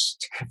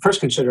first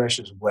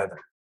consideration is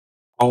weather.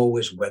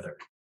 Always weather.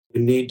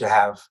 You need to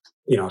have,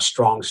 a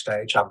strong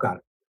stage. I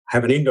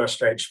have an indoor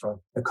stage for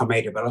the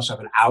Commedia, but I also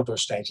have an outdoor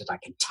stage that I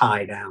can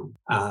tie down.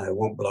 It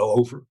won't blow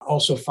over.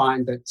 Also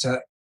find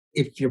that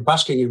if you're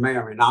busking, you may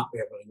or may not be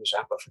able to use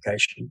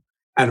amplification.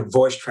 And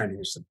voice training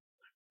is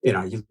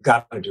you've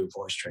got to do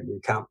voice training.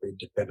 You can't be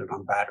dependent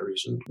on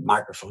batteries and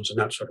microphones and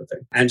that sort of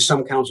thing. And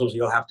some councils,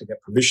 you'll have to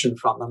get permission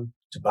from them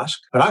to busk.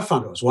 But I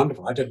found it was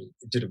wonderful. I did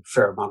a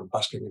fair amount of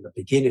busking in the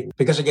beginning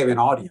because it gave me an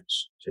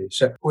audience. See?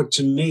 So what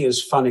to me is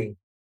funny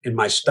in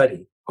my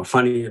study or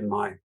funny in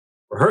my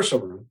rehearsal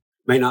room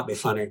may not be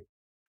funny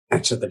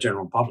to the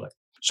general public.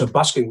 So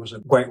busking was a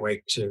great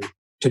way to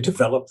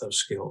develop those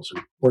skills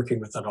and working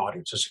with an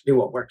audience to see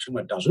what works and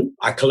what doesn't.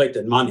 I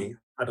collected money.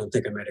 I don't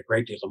think I made a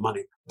great deal of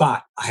money,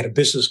 but I had a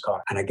business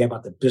card and I gave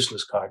out the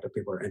business card to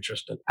people who were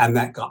interested. And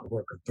that got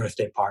work with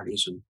birthday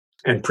parties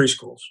and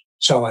preschools.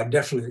 So I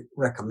definitely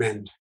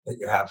recommend that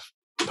you have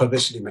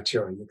publicity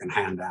material you can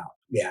hand out.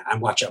 Yeah,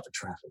 and watch out for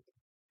traffic.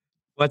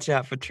 Watch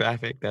out for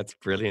traffic. That's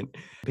brilliant.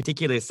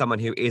 Particularly as someone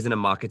who isn't a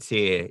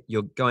marketeer,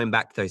 you're going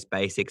back to those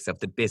basics of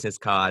the business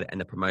card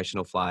and the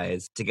promotional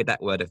flyers to get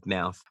that word of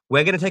mouth.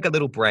 We're going to take a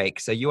little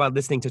break. So you are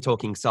listening to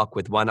Talking Sock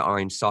with One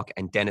Orange Sock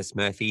and Dennis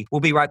Murphy.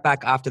 We'll be right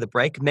back after the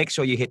break. Make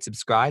sure you hit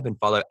subscribe and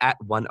follow at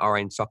One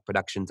Orange Sock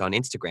Productions on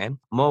Instagram.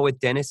 More with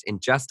Dennis in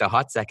just a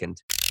hot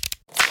second.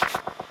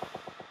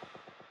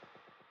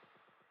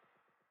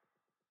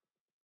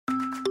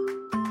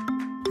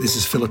 This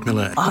is Philip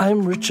Miller.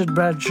 I'm Richard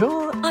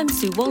Bradshaw. I'm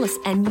Sue Wallace,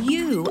 and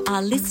you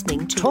are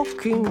listening to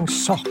Talking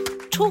Sock.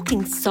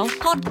 Talking Sock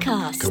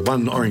Podcast. A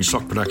One Orange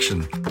Sock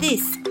production.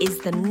 This is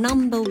the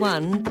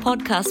 #1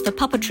 podcast for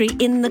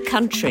puppetry in the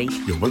country.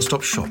 Your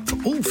one-stop shop for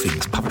all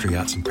things puppetry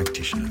arts and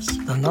practitioners.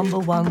 The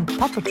 #1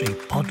 puppetry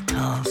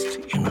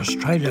podcast in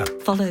Australia.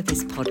 Follow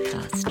this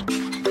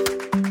podcast.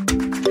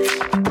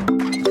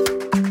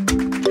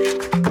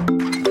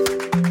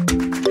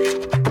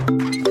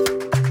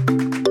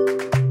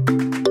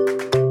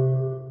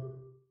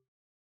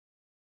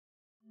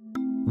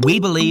 We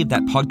believe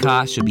that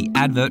podcasts should be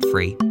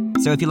advert-free.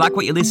 So if you like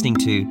what you're listening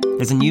to,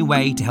 there's a new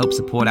way to help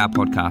support our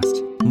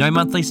podcast. No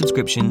monthly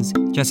subscriptions,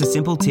 just a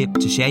simple tip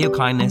to share your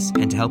kindness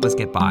and to help us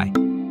get by.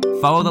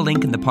 Follow the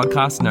link in the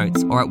podcast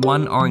notes or at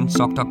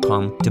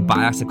oneorangesock.com to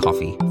buy us a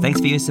coffee. Thanks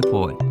for your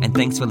support and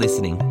thanks for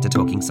listening to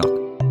Talking Sock.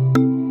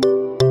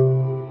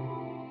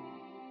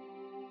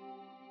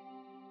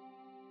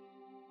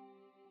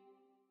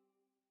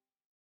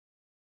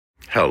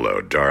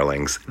 Hello,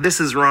 darlings. This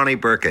is Ronnie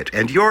Burkett,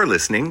 and you're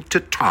listening to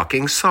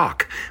Talking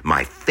Sock,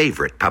 my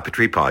favorite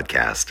puppetry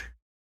podcast.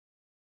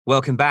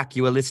 Welcome back.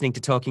 You are listening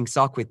to Talking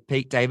Sock with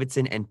Pete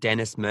Davidson and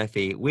Dennis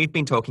Murphy. We've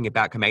been talking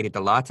about Commedia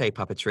dell'arte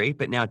puppetry,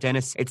 but now,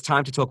 Dennis, it's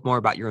time to talk more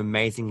about your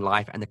amazing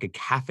life and the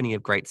cacophony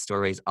of great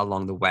stories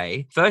along the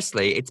way.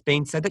 Firstly, it's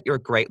been said that you're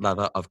a great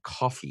lover of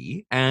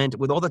coffee, and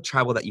with all the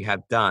travel that you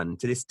have done,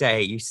 to this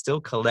day, you still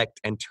collect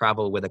and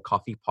travel with a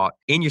coffee pot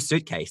in your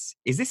suitcase.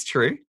 Is this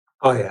true?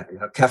 Oh, yeah.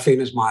 Caffeine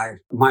is my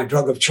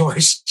drug of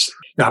choice.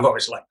 I've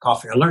always liked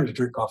coffee. I learned to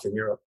drink coffee in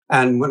Europe.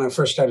 And when I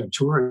first started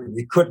touring,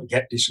 you couldn't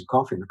get decent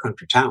coffee in a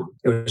country town.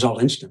 It was all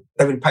instant.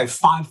 They would pay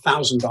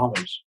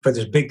 $5,000 for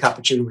this big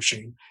cappuccino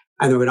machine,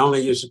 and they would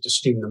only use it to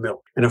steam the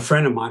milk. And a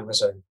friend of mine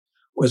was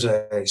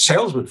a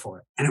salesman for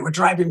it. And it would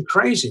drive him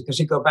crazy because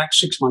he'd go back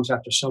 6 months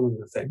after selling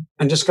the thing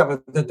and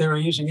discover that they were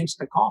using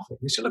instant coffee.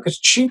 He said, look, it's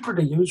cheaper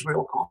to use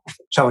real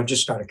coffee. So I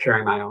just started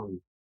carrying my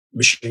own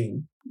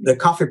machine. The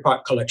coffee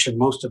pot collection,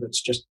 most of it's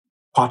just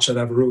pots that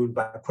I've ruined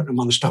by putting them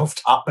on the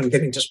stovetop and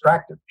getting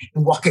distracted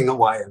and walking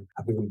away and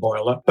having them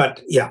boil up.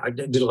 But yeah, I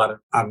did a lot of,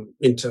 I'm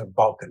into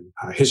Balkan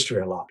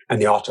history a lot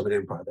and the Ottoman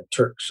Empire, the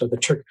Turks. So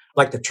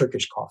like the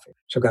Turkish coffee.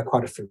 So I've got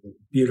quite a few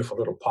beautiful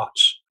little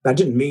pots. I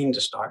didn't mean to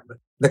start, but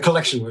the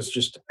collection was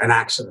just an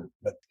accident.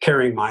 But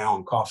carrying my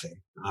own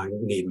coffee, I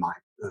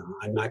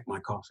make my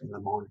coffee in the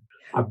morning.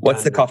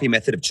 What's the coffee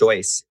method of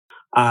choice?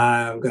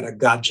 I've got a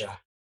Gaggia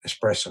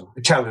espresso,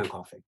 Italian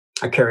coffee.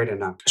 I carry it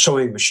in a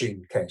sewing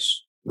machine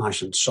case,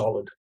 nice and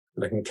solid.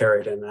 And I can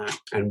carry it in that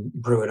and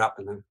brew it up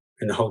in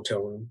the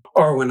hotel room.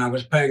 Or when I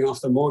was paying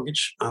off the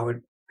mortgage, I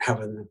would have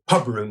it in the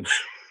pub room.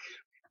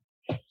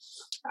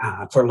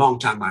 For a long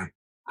time,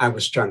 I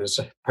was trying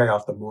to pay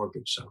off the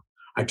mortgage. So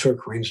I toured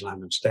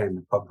Queensland and stay in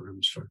the pub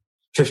rooms for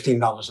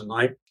 $15 a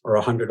night or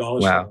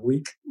 $100 for a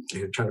week,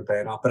 trying to pay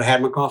it off. But I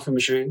had my coffee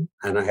machine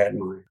and I had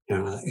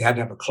you had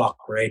to have a clock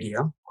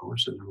radio, of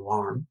course, an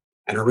alarm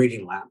and a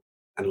reading lamp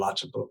and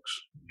lots of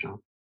books.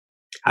 So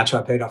that's how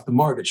I paid off the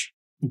mortgage.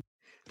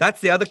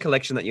 That's the other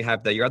collection that you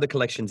have there, your other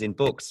collections in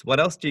books. What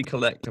else do you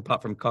collect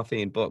apart from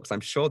coffee and books?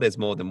 I'm sure there's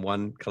more than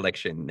one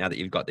collection now that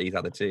you've got these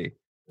other two.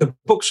 The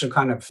books are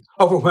kind of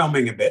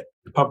overwhelming a bit,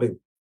 probably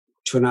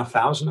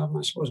 2,500 of them,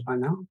 I suppose, by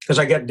now, because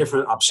I get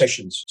different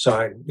obsessions. So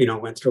I,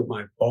 went through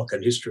my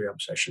Balkan history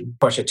obsession, of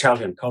course,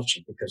 Italian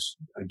culture, because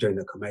I'm doing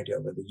the commedia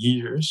over the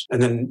years.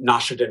 And then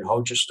Nasruddin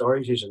Hoxha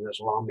stories. He's an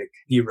Islamic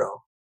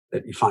hero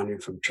that you find him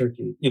from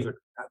Turkey, even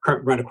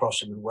run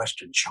across him in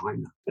Western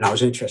China. And I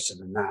was interested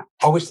in that.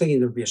 Always thinking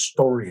there'd be a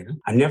story in it.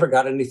 I never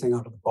got anything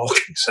out of the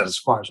Balkans as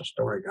far as the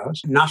story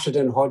goes.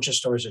 Nasruddin Hoxha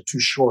stories are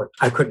too short.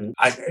 I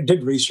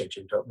did research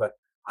into it, but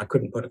I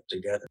couldn't put it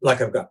together.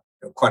 Like I've got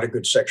quite a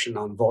good section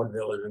on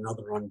vaudeville and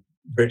another on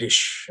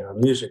British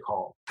music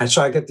hall. And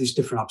so I get these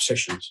different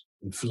obsessions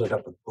and fill it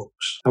up with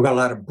books. I've got a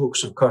lot of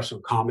books, of course,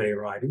 on comedy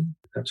writing.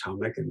 That's how I'm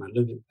making my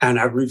living. And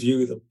I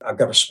review them. I've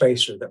got a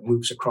spacer that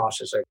moves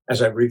across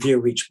as I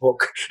review each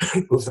book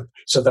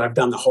so that I've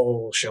done the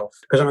whole shelf.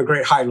 Because I'm a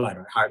great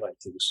highlighter. I highlight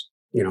things,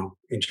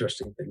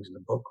 interesting things in the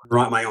book. I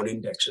write my own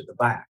index at the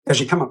back. Because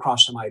you come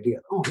across some idea.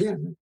 Oh, yeah,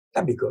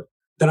 that'd be good.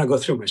 Then I go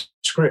through my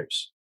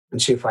scripts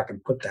and see if I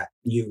can put that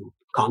new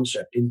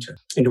concept into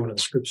one of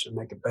the scripts and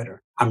make it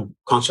better. I'm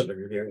constantly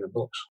reviewing the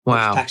books.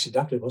 Wow. It's tax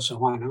deductible, so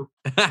why not?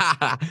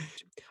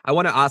 I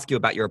want to ask you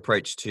about your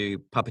approach to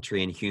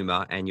puppetry and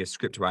humor and your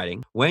script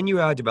writing. When you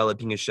are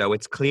developing a show,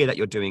 it's clear that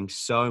you're doing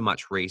so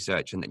much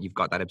research and that you've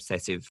got that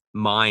obsessive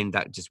mind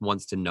that just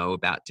wants to know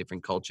about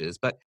different cultures.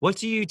 But what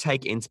do you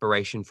take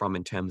inspiration from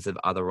in terms of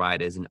other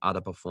writers and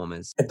other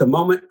performers? At the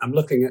moment, I'm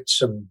looking at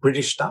some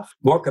British stuff.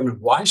 Morecambe and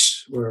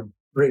Weiss were a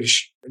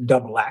British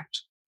double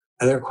act,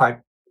 and they're quite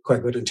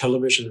good in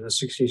television in the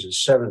 60s and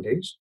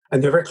 70s.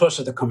 And they're very close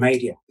to the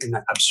commedia in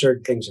that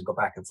absurd things that go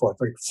back and forth,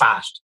 very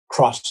fast,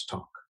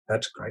 cross-talk.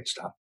 That's great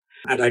stuff.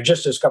 And I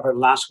just discovered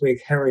last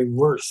week Harry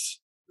Worth,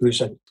 who's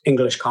an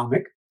English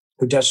comic,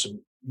 who does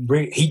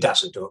he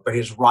doesn't do it, but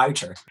his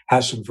writer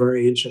has some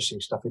very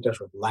interesting stuff he does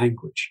with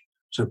language.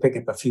 So I'm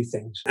picking up a few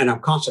things. And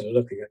I'm constantly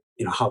looking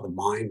at, how the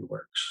mind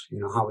works,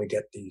 how we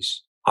get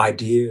these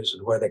ideas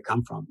and where they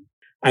come from.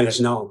 And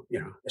it's not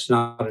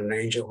an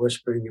angel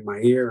whispering in my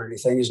ear or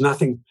anything. There's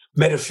nothing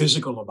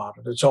metaphysical about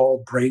it. It's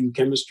all brain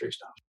chemistry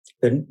stuff.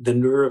 The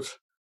nerve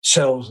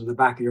cells in the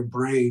back of your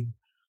brain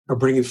are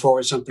bringing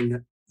forward something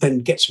that then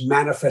gets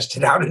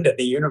manifested out into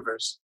the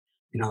universe,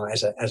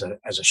 as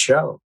a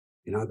show,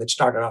 that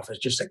started off as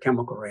just a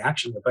chemical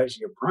reaction in the base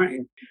of your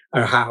brain,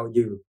 or how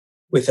you,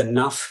 with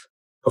enough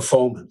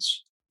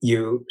performance,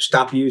 you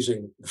stop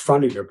using the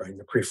front of your brain,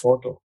 the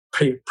prefrontal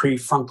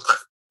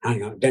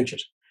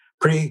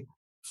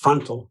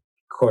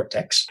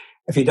cortex.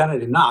 If you've done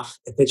it enough,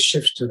 if it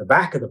shifts to the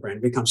back of the brain,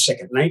 it becomes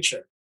second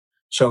nature.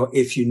 So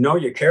if you know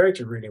your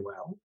character really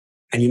well,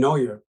 and you know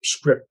your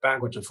script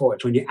backwards and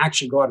forwards, when you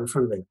actually go out in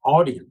front of the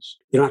audience,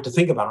 you don't have to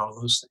think about all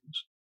those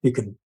things. You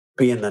can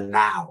be in the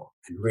now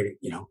and really,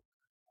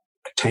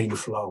 attain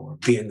flow or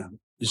be in the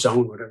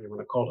zone, whatever you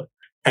want to call it.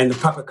 And the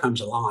puppet comes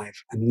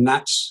alive. And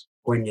that's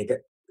when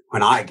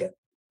I get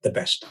the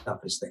best stuff,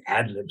 is the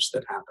ad-libs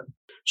that happen.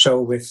 So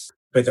with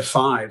the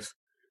 5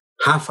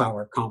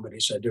 half-hour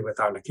comedies I do with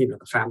Arlequino,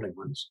 the family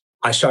ones,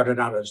 I started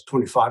out as a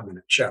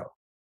 25-minute show.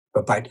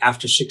 But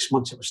after 6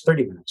 months, it was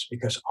 30 minutes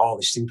because all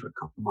these things would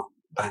come up,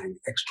 bang,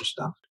 extra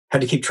stuff.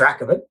 Had to keep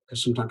track of it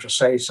because sometimes you'll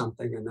say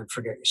something and then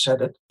forget you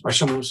said it. Or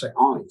someone will say,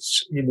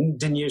 you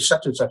didn't use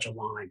such and such a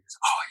line.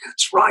 Oh, yeah,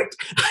 that's right.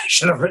 I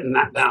should have written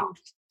that down.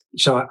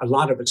 So a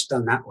lot of it's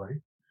done that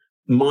way.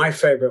 My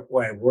favorite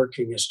way of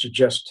working is to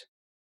just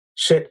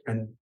sit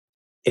and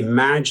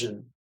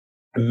imagine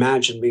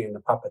me and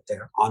the puppet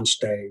there on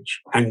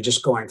stage and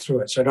just going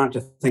through it. So I don't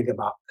have to think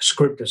about the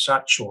script as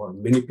such or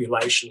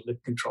manipulation,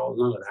 lip control,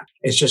 none of that.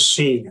 It's just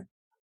seeing it.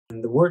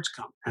 And the words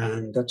come.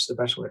 And that's the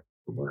best way to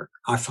work,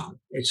 I found.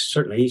 It's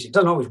certainly easy. It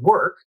doesn't always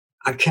work.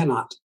 I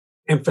cannot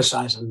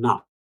emphasize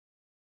enough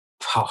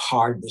how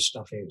hard this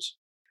stuff is.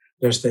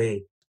 There's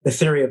the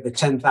theory of the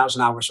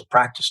 10,000 hours of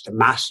practice to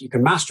master. You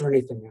can master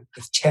anything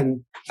with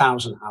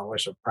 10,000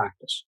 hours of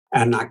practice.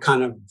 And I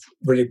kind of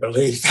really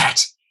believe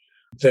that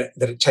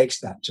it takes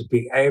that to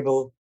be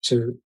able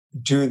to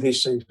do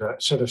these things,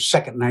 sort of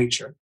second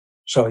nature.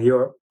 So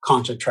you're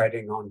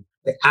concentrating on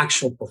the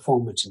actual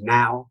performance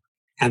now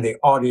and the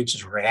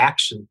audience's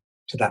reaction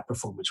to that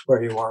performance,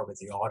 where you are with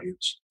the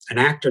audience. An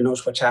actor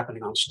knows what's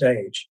happening on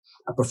stage.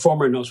 A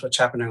performer knows what's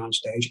happening on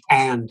stage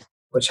and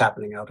what's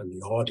happening out in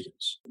the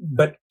audience.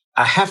 But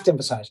I have to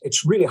emphasize,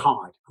 it's really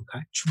hard,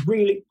 okay? It's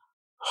really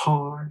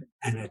hard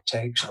and it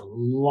takes a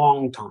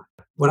long time.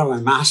 one of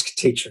my mask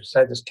teachers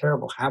had this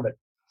terrible habit.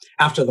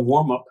 After the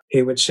warm-up,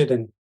 he would sit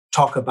and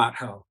talk about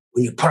how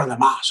when you put on the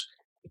mask,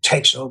 it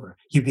takes over.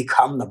 You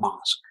become the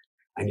mask.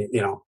 And,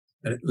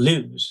 and it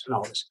lives and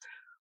all this,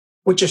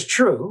 which is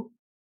true.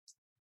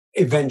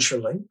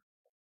 Eventually,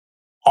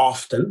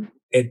 often,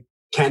 it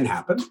can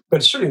happen,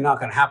 but it's certainly not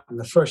going to happen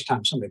the first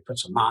time somebody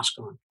puts a mask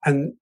on.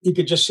 And you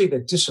could just see the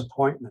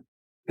disappointment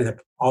in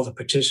all the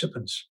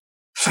participants'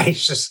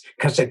 faces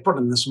because they put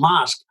on this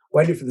mask,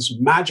 waiting for this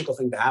magical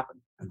thing to happen.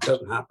 And it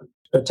doesn't happen.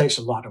 It takes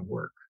a lot of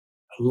work.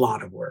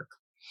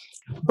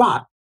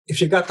 But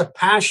if you got the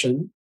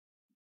passion,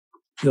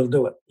 you'll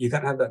do it. You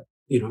got to have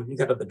you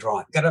got to have the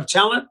drive. You got to have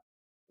talent,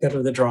 you got to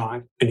have the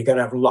drive, and you got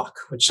to have luck,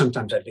 which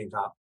sometimes I leave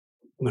out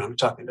when I'm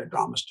talking to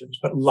drama students,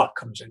 but luck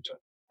comes into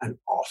it an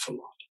awful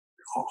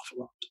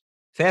lot.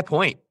 Fair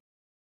point.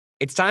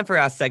 It's time for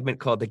our segment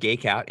called The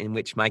Geek Out, in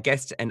which my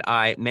guest and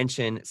I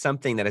mention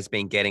something that has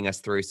been getting us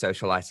through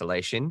social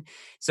isolation.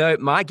 So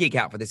my Geek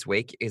Out for this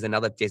week is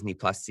another Disney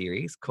Plus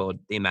series called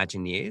The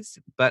Imagineers,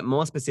 but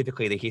more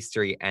specifically the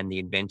history and the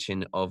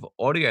invention of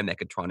audio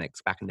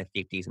mechatronics back in the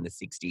 50s and the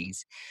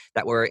 60s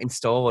that were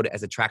installed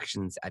as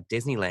attractions at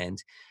Disneyland.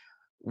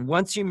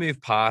 Once you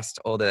move past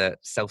all the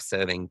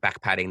self-serving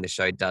backpatting the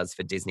show does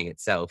for Disney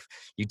itself,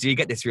 you do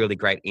get this really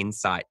great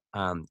insight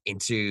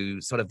into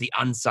sort of the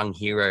unsung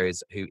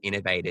heroes who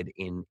innovated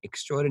in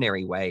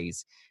extraordinary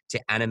ways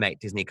to animate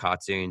Disney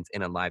cartoons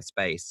in a live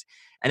space.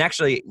 And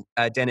actually,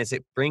 Dennis,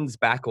 it brings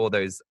back all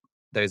those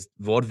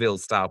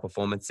vaudeville-style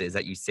performances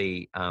that you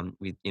see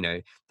with,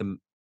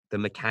 the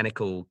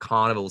mechanical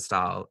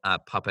carnival-style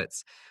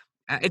puppets.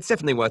 It's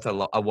definitely worth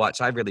a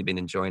watch. I've really been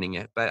enjoying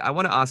it. But I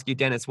want to ask you,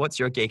 Dennis, what's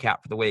your geek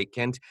out for the week?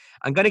 And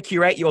I'm going to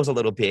curate yours a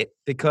little bit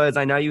because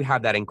I know you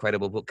have that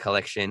incredible book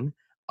collection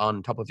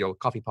on top of your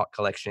coffee pot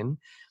collection.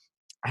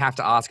 I have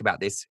to ask about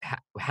this.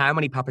 How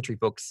many puppetry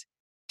books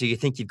do you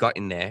think you've got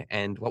in there?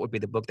 And what would be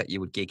the book that you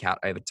would geek out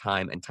over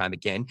time and time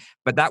again?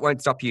 But that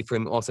won't stop you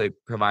from also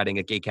providing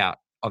a geek out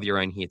of your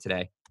own here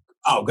today.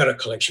 Oh, I've got a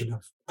collection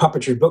of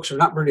puppetry books. They're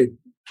not really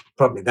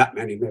probably that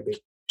many, maybe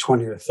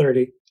 20 or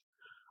 30.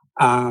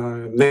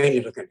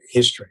 Mainly looking at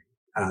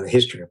the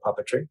history of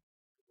puppetry,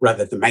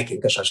 rather than making,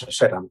 because as I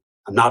said, I'm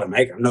not a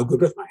maker. I'm no good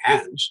with my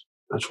hands.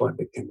 That's why I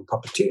became a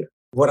puppeteer.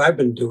 What I've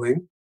been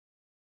doing,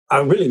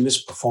 I really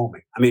miss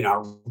performing.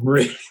 I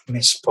really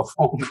miss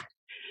performing.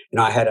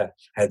 I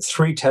had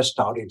 3 test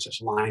audiences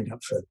lined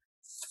up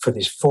for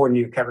these 4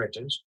 new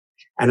characters.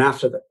 And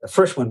after the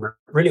first one went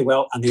really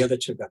well, and the other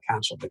 2 got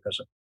canceled because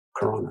of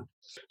Corona.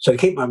 So to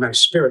keep my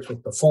spirits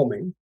with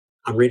performing,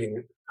 I'm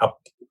reading up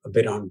a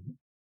bit on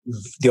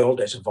the old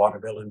days of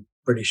vaudeville and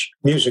British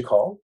music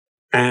hall.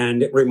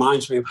 And it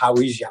reminds me of how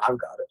easy I've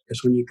got it.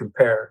 Because when you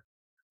compare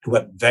to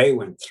what they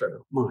went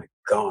through, my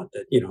God,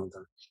 the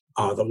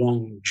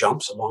long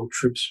jumps, the long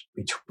trips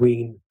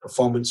between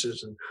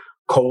performances and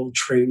cold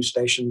train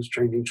stations,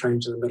 changing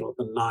trains in the middle of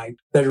the night,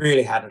 they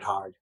really had it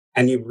hard.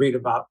 And you read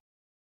about,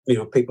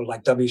 people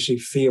like W.C.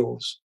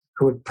 Fields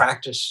who would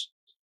practice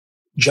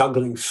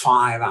juggling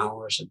 5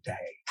 hours a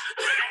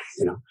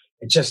day.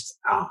 It just,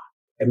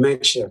 it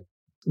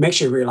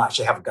makes you realize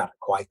you haven't got it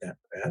quite that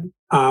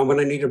bad. When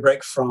I need a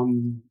break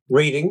from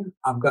reading,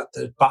 I've got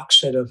the box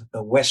set of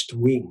The West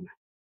Wing,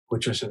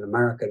 which was an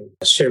American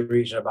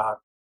series about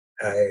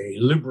a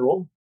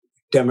liberal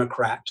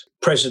Democrat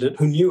president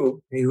who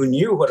knew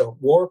what a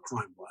war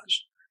crime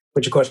was,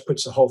 which of course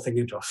puts the whole thing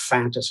into a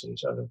fantasy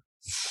sort of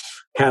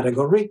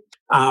category.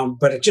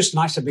 But it's just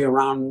nice to be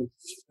around.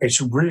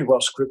 It's really well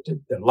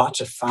scripted. There's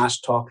lots of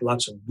fast talk,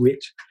 lots of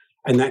wit,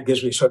 and that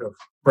gives me sort of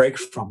break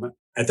from it.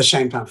 At the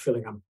same time,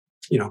 feeling I'm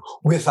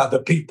with other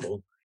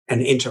people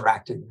and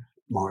interacting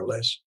more or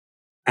less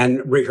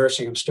and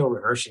rehearsing. I'm still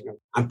rehearsing.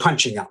 I'm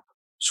punching up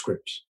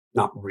scripts,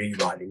 not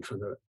rewriting from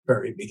the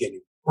very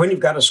beginning. When you've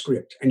got a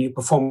script and you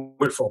perform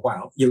it for a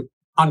while, you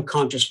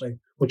unconsciously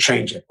will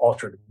change it,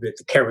 alter it a bit,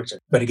 the character,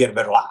 but to get a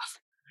better laugh.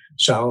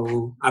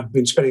 So I've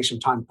been spending some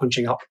time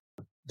punching up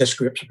the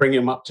scripts, bringing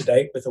them up to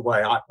date with the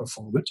way I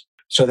perform it.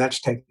 So that's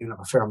taking up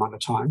a fair amount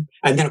of time.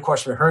 And then, of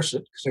course, rehearse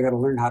it because I got to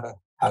learn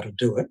how to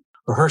do it.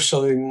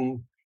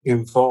 Rehearsing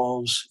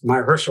involves my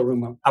rehearsal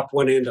room. Up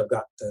one end, I've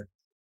got the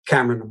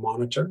camera and the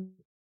monitor, and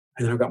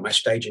then I've got my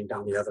staging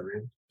down the other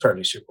end,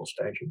 fairly simple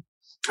staging,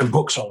 and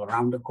books all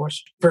around, of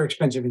course, very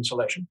expensive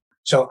insulation.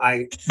 So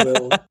I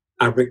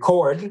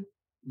record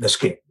the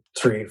skit,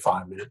 3 to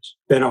 5 minutes.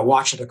 Then I'll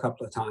watch it a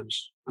couple of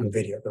times on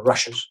video, the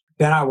rushes.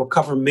 Then I will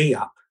cover me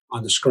up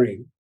on the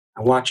screen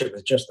and watch it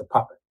with just the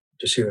puppet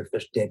to see if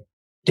there's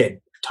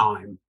dead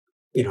time,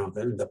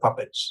 the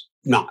puppet's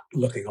not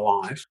looking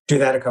alive. Do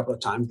that a couple of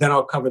times. Then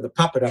I'll cover the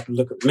puppet up and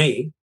look at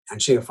me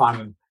and see if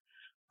I'm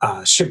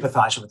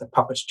sympathizing with the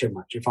puppets too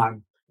much.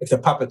 If the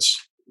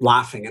puppet's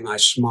laughing and I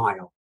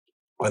smile,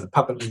 or the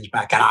puppet leans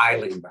back and I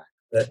lean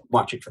back,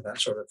 watch it for that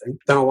sort of thing.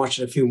 Then I'll watch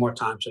it a few more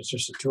times. It's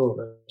just the 2 of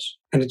us.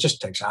 And it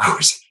just takes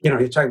hours. You're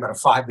talking about a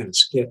 5-minute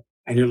skit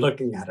and you're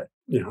looking at it,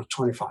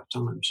 25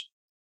 times.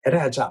 It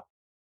adds up.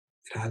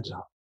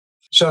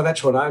 So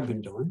that's what I've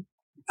been doing.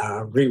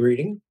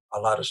 Rereading a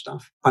lot of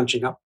stuff,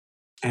 punching up,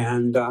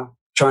 and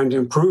trying to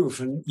improve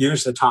and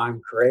use the time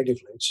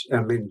creatively.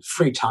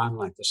 Free time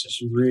like this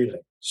is really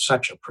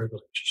such a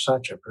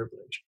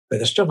privilege. But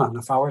there's still not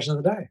enough hours in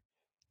the day.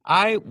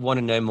 I want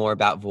to know more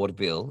about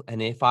vaudeville.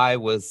 And if I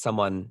was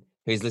someone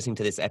who's listening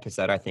to this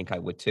episode, I think I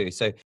would too.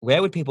 So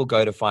where would people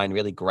go to find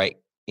really great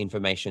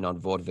information on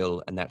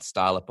vaudeville and that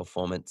style of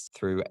performance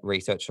through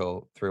research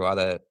or through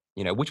other,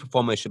 which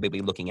performers should we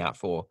be looking out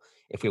for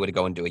if we were to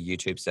go and do a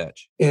YouTube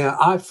search? Yeah,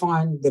 I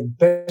find the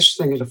best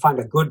thing is to find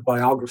a good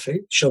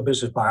biography, show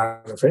business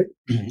biography.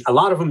 Mm-hmm. A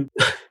lot of them,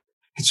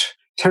 it's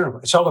terrible.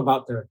 It's all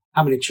about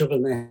how many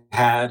children they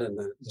had and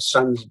the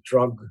son's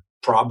drug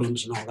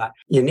problems and all that.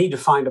 You need to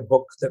find a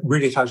book that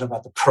really talks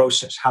about the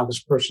process, how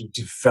this person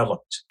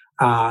developed.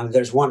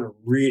 There's one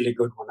really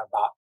good one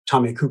about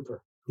Tommy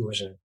Cooper, who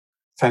was a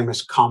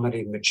famous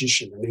comedy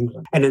magician in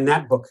England. And in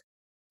that book,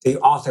 the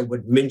author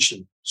would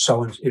mention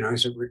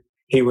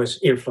he was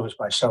influenced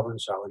by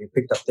so-and-so, and he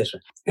picked up this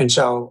one. And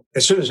so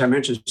as soon as I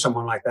mention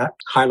someone like that,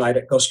 highlight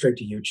it, go straight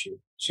to YouTube,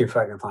 see if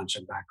I can find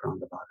some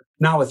background about it.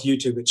 Now with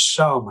YouTube, it's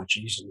so much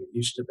easier than it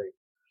used to be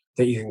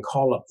that you can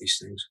call up these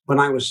things. When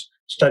I was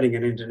studying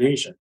in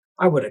Indonesia,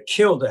 I would have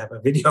killed to have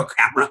a video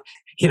camera,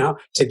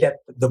 to get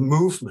the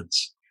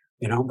movements,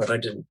 but I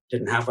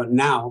didn't have one.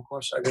 Now, of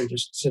course, I can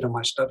just sit in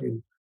my study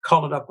and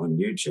call it up on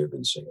YouTube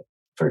and see it.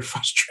 Very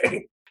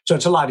frustrating. So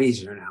it's a lot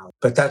easier now,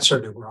 but that's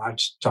certainly where I'd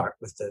start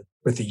with the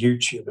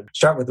YouTube and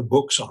start with the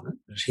books on it.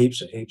 There's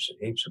heaps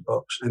of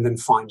books, and then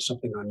find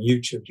something on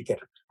YouTube to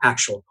get an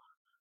actual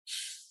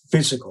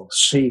physical,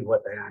 see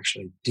what they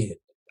actually did.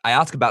 I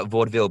ask about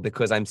vaudeville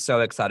because I'm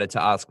so excited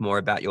to ask more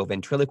about your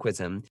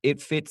ventriloquism.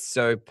 It fits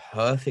so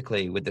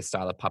perfectly with the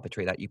style of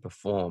puppetry that you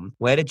perform.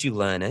 Where did you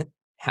learn it?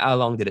 How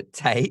long did it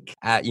take?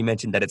 You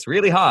mentioned that it's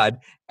really hard,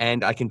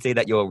 and I can see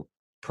that your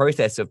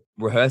process of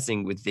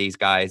rehearsing with these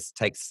guys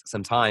takes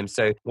some time.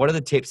 So what are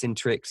the tips and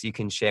tricks you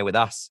can share with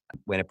us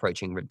when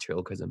approaching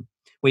ventriloquism?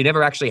 We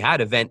never actually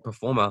had a vent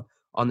performer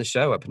on the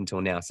show up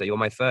until now, so you're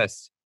my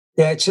first.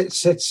 Yeah, it's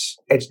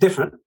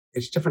different.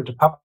 It's different to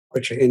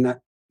puppetry in that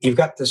you've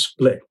got the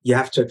split. You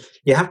have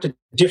to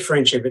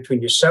differentiate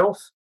between yourself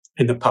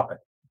and the puppet,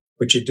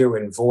 which you do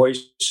in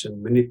voice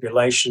and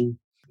manipulation,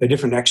 the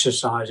different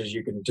exercises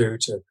you can do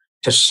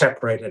to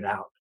separate it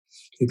out.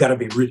 You've got to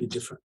be really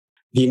different.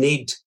 You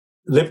need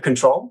lip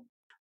control,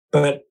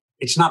 but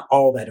it's not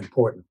all that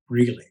important,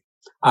 really.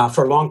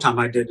 For a long time,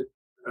 I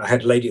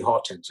had Lady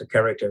Hortense, a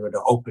character who would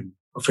open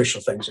official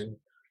things and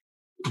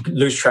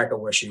lose track of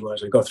where she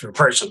was and go through a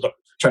person,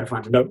 trying to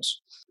find the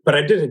notes. But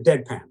I did a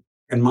deadpan,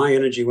 and my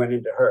energy went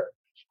into her.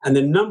 And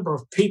the number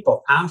of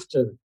people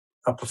after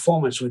a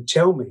performance would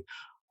tell me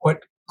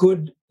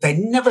they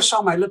never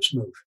saw my lips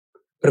move.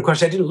 But of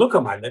course, they didn't look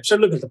at my lips, they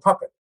looked at the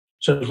puppet.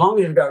 So as long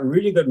as you've got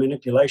really good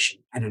manipulation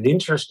and an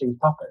interesting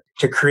puppet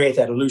to create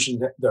that illusion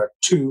that there are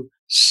two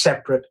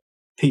separate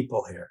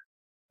people here,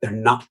 they're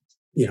not,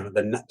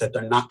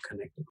 they're not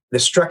connected. The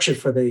structure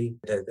for the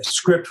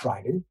script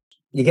writing,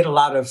 you get a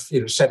lot of,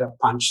 set up,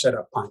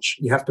 punch.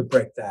 You have to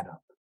break that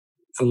up.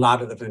 A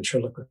lot of the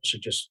ventriloquists are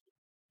just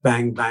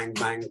bang, bang,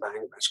 bang,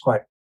 bang. It's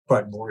quite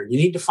boring. You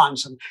need to find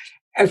something.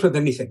 As with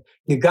anything,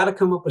 you got to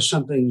come up with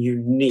something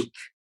unique,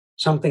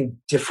 something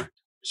different.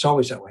 It's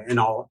always that way in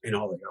all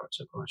the arts,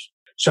 of course.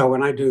 So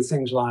when I do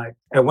things like,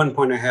 at one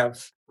point I'm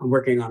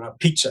working on a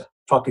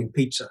talking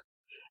pizza,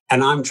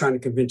 and I'm trying to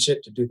convince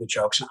it to do the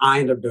jokes, and I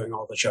end up doing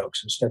all the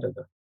jokes instead of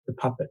the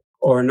puppet.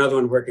 Or another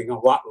one working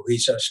on Watu,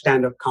 he's a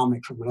stand-up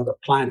comic from another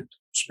planet,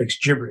 speaks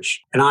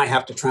gibberish, and I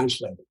have to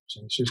translate it.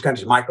 So he's got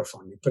his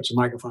microphone. He puts a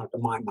microphone up to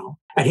my mouth,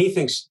 and he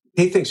thinks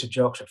the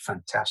jokes are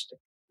fantastic.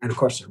 And of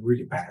course, they're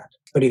really bad.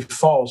 But he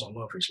falls all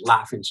over. He's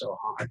laughing so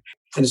hard.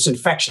 And it's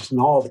infectious, and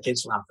all the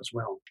kids laugh as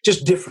well.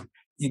 Just different.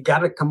 You got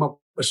to come up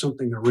with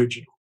something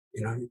original,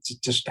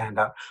 to stand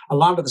out. A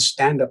lot of the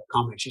stand-up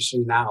comics you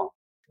see now,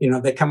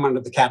 they come under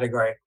the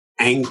category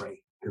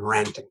angry and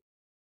ranting,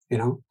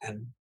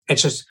 and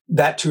it's just,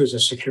 that too is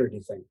a security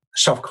thing,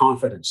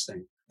 self-confidence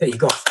thing, that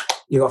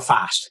you go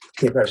fast,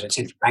 get everybody's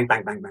attention, bang,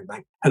 bang, bang, bang,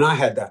 bang. And I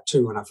had that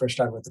too when I first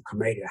started with the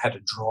comedy. I had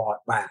to draw it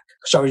back.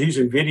 So I was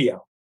using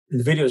video, and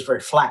the video is very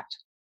flat.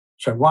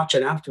 So I watch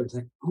it afterwards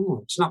and think,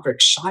 oh, it's not very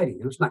exciting.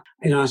 It's not,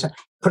 I said,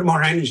 put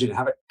more energy and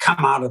have it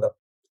come out of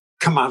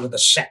the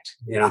set,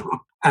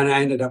 And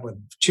I ended up with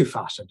too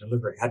fast a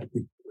delivery. Had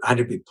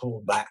to be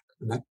pulled back.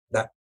 And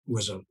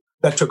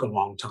that took a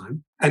long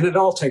time. And it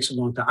all takes a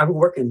long time. I've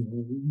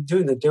been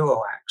doing the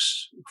duo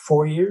acts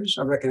 4 years.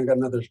 I reckon I got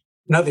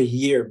another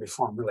year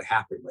before I'm really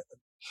happy with it.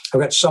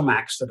 I've got some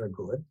acts that are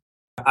good.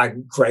 I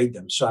grade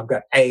them. So I've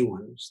got A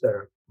ones that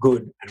are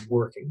good and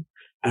working.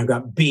 And I've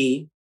got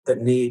B that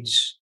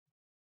needs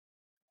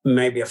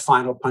maybe a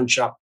final punch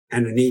up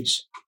and it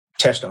needs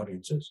test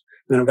audiences.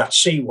 And then I've got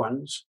C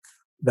ones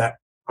that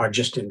are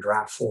just in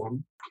draft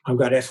form. I've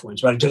got F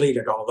ones, but I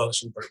deleted all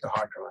those and burnt the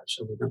hard drive.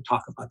 So we don't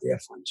talk about the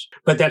F ones.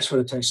 But that's what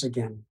it takes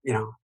again,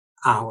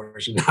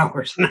 hours and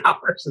hours and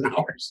hours and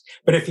hours.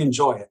 But if you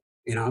enjoy it,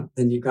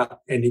 then you got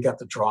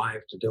the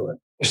drive to do it.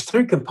 There's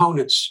three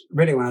components,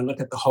 really, when I look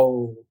at the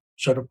whole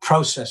sort of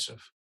process of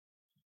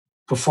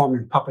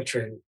performing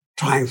puppetry and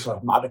trying for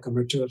a modicum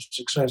or two of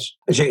success.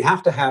 So you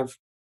have to have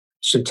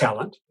some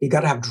talent. You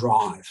got to have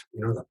drive,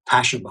 the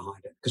passion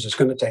behind it, because it's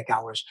going to take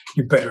hours.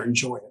 You better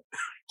enjoy it.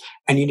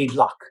 And you need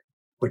luck,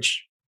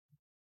 which I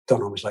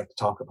don't always like to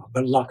talk about,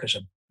 but luck is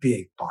a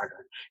big part of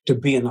it. To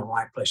be in the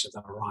right place at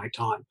the right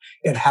time.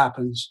 It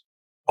happens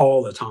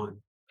all the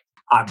time.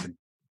 I've been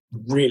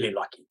really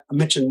lucky. I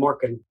mentioned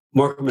Morecambe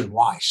and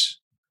Weiss.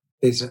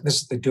 This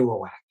is the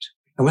duo act.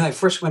 And when I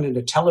first went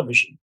into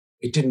television,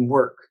 it didn't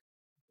work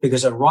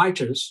because the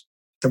writers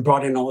had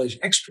brought in all these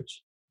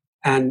extras.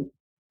 And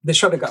they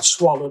sort of got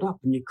swallowed up,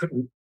 and you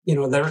couldn't,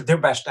 their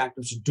best act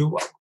was a duo.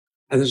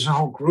 And there's a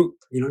whole group,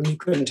 and you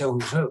couldn't tell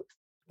who's who.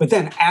 But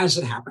then as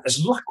it happened,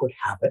 as luck would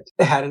have it,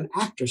 they had an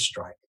actor's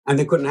strike and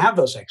they couldn't have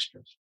those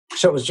extras.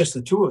 So it was just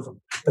the two of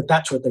them. But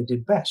that's what they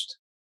did best,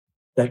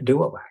 that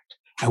duo act.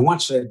 And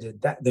once they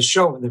did that, the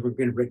show, they were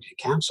getting ready to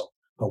cancel.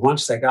 But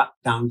once they got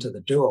down to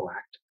the duo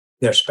act,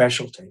 their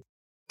specialty,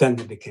 then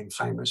they became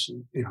famous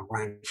and,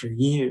 ran for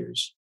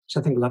years. So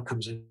I think luck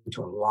comes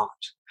into a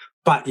lot.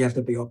 But you have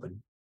to be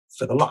open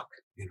for the luck,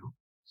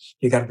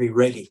 You got to be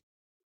ready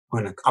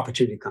when an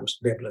opportunity comes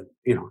to be able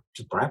to,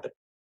 to grab it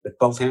with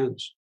both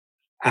hands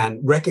and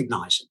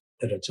recognize it,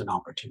 that it's an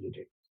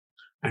opportunity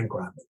and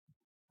grab it.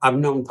 I've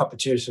known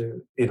puppeteers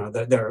who,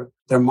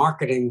 their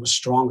marketing was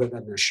stronger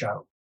than their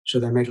show. So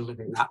they made a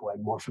living that way,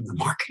 more from the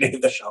marketing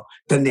of the show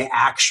than the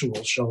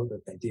actual show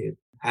that they did.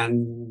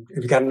 And if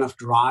you've got enough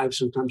drive,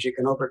 sometimes you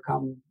can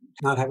overcome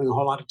not having a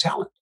whole lot of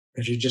talent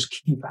because you just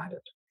keep at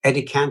it.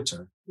 Eddie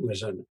Cantor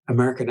was an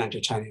American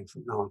entertainer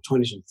from the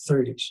 20s and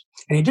 30s.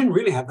 And he didn't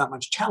really have that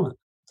much talent,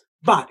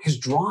 but his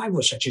drive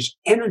was such, his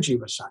energy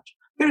was such.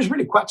 He was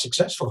really quite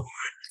successful.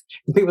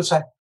 And people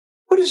say,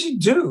 what does he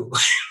do?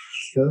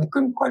 They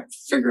couldn't quite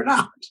figure it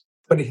out.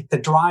 But the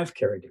drive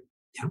carried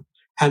him,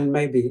 and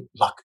maybe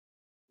luck.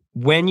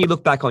 When you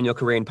look back on your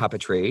career in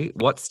puppetry,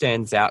 what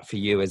stands out for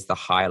you as the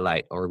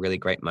highlight or a really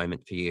great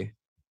moment for you?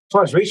 As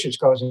far as research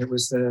goes, it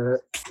was the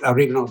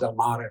Arrivano del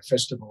Mare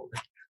Festival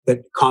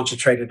that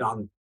concentrated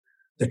on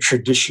the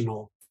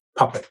traditional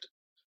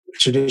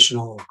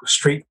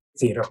street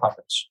theater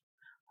puppets.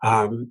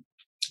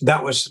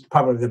 That was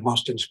probably the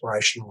most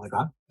inspirational I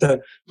got.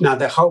 The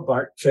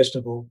Hobart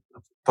Festival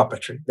of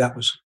Puppetry, that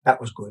was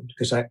good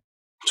because that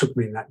took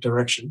me in that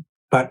direction.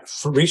 But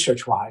for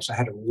research-wise, I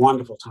had a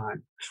wonderful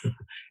time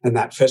in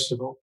that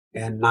festival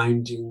in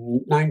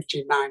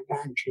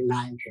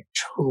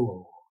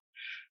 1992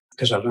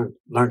 because I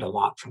learned a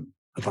lot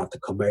about the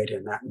commedia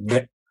and that, and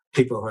met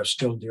people who are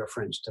still dear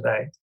friends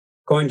today.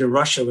 Going to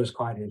Russia was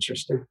quite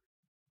interesting.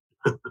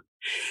 It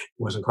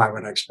wasn't quite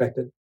what I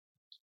expected.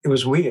 It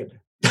was weird.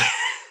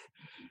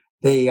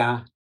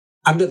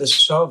 Under the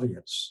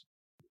Soviets,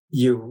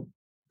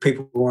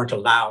 people weren't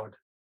allowed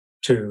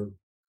to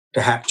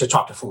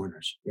talk to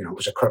foreigners. It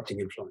was a corrupting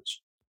influence.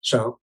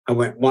 So I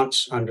went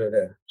once under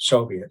the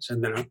Soviets,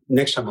 and then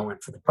next time I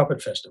went for the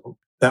Puppet Festival.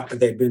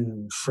 They'd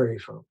been free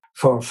for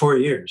 4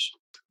 years,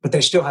 but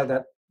they still had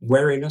that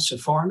wariness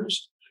of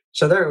foreigners.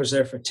 So there I was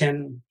there for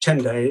 10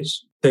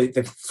 days.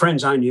 The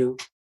friends I knew,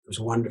 it was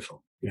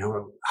wonderful.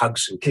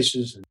 Hugs and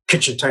kisses and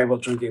kitchen table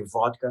drinking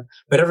vodka,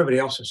 but everybody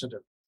else was at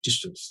a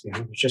distance.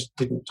 Just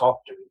didn't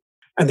talk to me.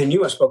 And they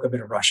knew I spoke a bit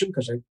of Russian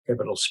because I gave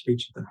a little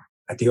speech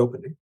at the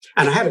opening.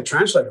 And I had a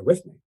translator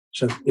with me.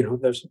 So,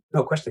 there's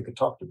no question they could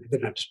talk to me. They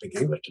didn't have to speak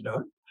English to do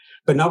it.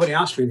 But nobody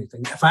asked me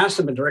anything. If I asked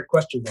them a direct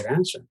question, they'd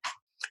answer.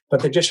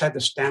 But they just had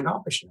this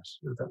standoffishness.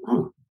 I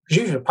thought, because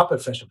usually a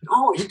puppet festival,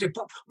 you do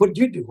puppet. What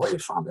do you do? Where are you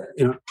from?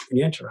 And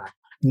you interact.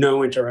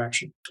 No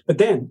interaction. But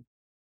then,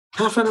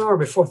 half an hour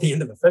before the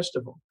end of the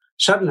festival,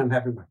 suddenly I'm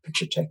having my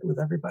picture taken with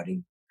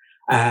everybody.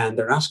 And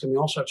they're asking me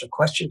all sorts of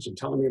questions and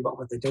telling me about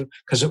what they do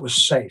because it was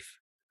safe,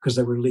 because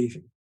they were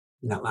leaving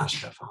in that last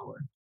half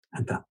hour.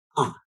 And thought,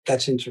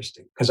 that's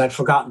interesting, because I'd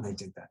forgotten they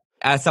did that.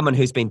 As someone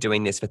who's been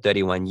doing this for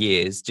 31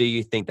 years, do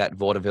you think that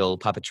vaudeville,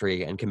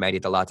 puppetry and commedia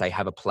dell'arte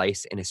have a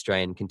place in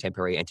Australian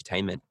contemporary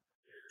entertainment?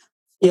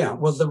 Yeah,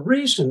 well, the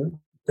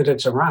reason that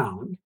it's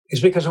around is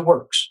because it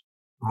works,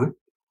 right?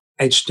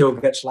 It still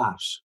gets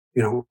laughs.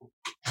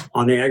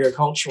 On the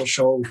agricultural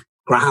show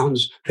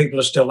grounds, people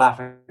are still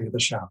laughing at the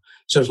show.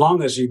 So as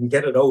long as you can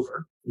get it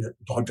over, the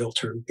vaudeville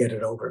term, get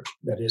it over,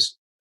 that is,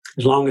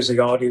 as long as the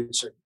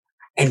audience are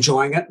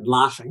enjoying it and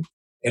laughing,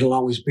 it'll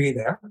always be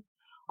there.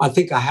 I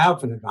think I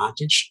have an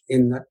advantage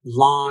in that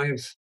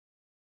live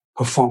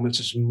performance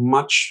is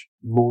much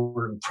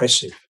more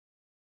impressive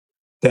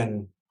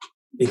than,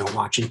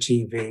 watching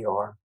TV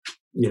or,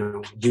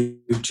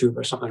 YouTube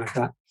or something like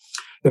that.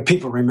 The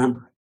people remember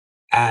it.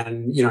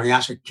 And, you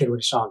ask a kid what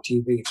he saw on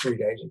TV 3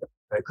 days ago,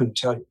 they couldn't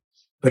tell you.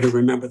 But he'll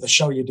remember the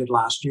show you did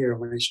last year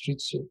when he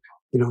sees you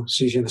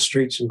in the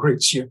streets and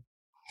greets you.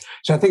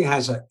 So I think it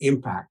has an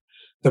impact.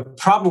 The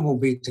problem will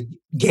be to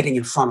getting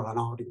in front of an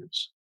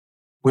audience.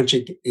 Once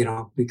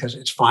because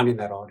it's finding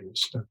that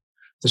audience.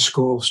 The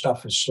school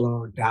stuff is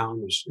slowed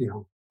down,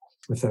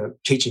 with the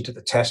teaching to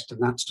the test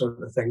and that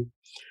sort of thing.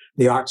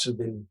 The arts have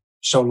been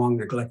so long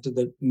neglected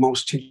that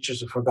most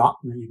teachers have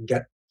forgotten that you can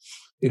get,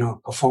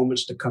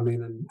 performance to come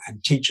in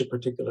and teach a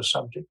particular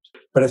subject.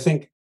 But I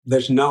think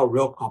there's no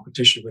real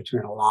competition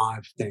between a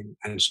live thing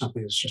and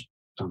something that's just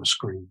on a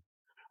screen.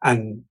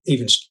 And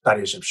even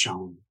studies have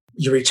shown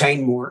you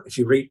retain more if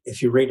you read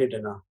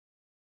it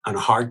on a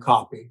hard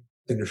copy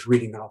than if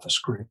reading it off a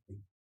screen.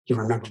 You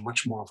remember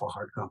much more of a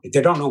hard copy.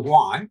 They don't know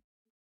why,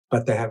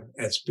 but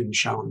it's been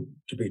shown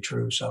to be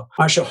true. So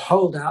I shall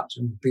hold out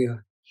and be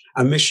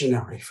a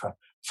missionary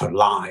for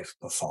live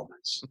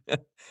performance.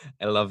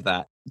 I love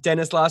that.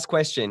 Dennis, last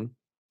question.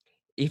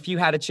 If you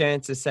had a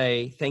chance to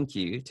say thank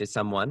you to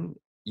someone,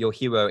 your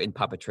hero in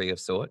puppetry of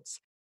sorts,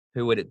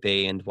 who would it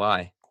be and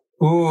why?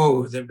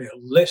 Ooh, there'd be a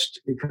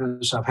list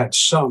because I've had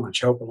so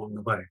much help along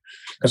the way.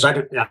 Because like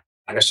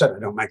I said, I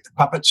don't make the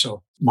puppets.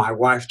 So my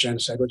wife,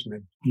 Janice Edwards,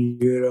 made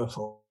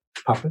beautiful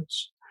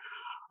puppets.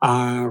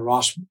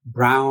 Ross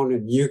Brown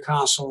in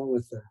Newcastle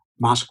with the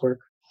mask work.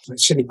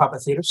 Sydney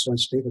Puppet Theatre, so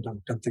Steve has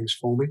done things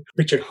for me.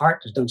 Richard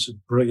Hart has done some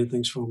brilliant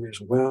things for me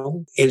as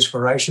well.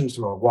 Inspirations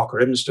through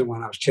Walker Evanston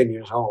when I was 10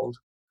 years old.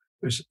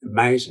 It was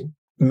amazing.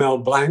 Mel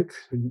Blanc,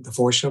 the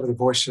voice of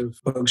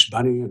Bugs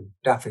Bunny and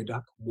Daffy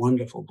Duck,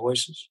 wonderful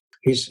voices.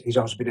 He's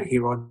always been a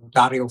hero.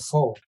 Dario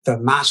Fo, the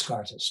mask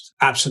artist,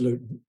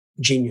 absolute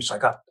genius. I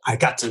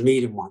got to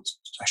meet him once.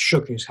 I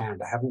shook his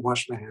hand. I haven't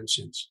washed my hand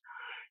since.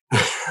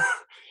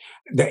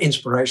 The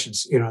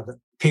inspirations, the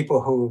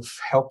people who've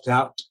helped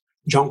out.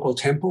 Jonquil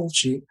Temple,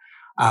 she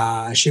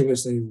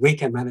was the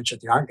weekend manager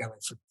at the Art Gallery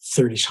for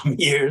 30-some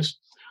years,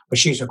 but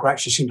she's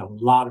seen a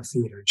lot of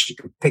theater, and she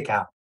can pick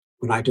out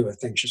when I do a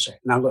thing. She'll say,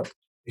 now look,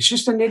 it's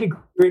just a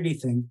nitty-gritty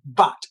thing,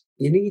 but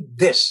you need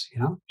this,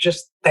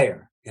 just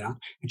there, and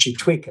she'd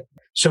tweak it.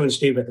 Sue and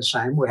Steve are the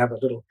same. We have a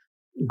little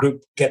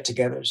group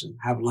get-togethers and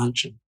have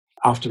lunch, and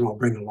often I'll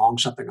bring along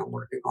something I'm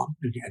working on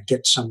and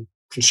get some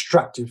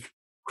constructive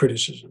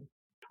criticism.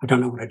 I don't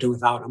know what I do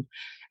without them.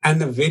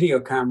 And the video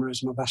camera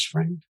is my best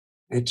friend.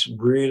 It's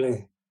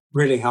really,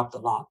 really helped a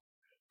lot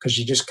because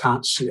you just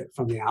can't see it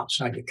from the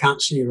outside. You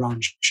can't see your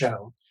own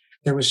show.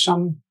 There was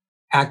some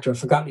actor, I've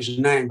forgotten his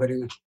name, but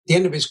at the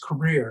end of his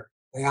career,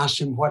 they asked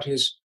him what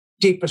his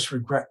deepest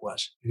regret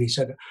was. And he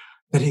said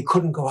that he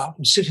couldn't go out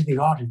and sit in the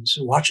audience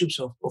and watch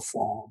himself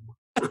perform.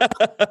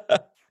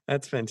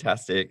 That's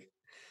fantastic.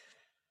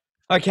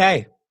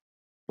 Okay.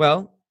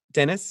 Well,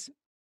 Dennis,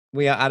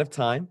 we are out of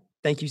time.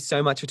 Thank you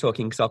so much for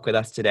talking sock with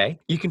us today.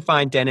 You can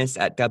find Dennis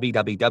at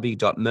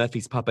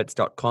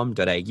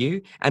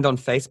www.murphyspuppets.com.au and on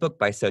Facebook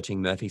by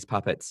searching Murphy's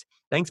Puppets.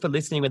 Thanks for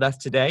listening with us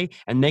today,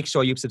 and make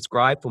sure you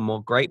subscribe for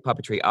more great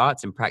puppetry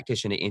arts and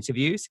practitioner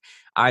interviews.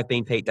 I've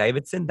been Pete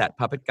Davidson, that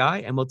puppet guy,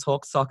 and we'll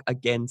talk sock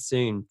again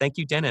soon. Thank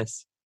you,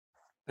 Dennis.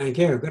 Thank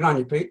you. Good on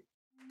you, Pete.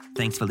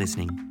 Thanks for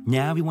listening.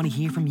 Now we want to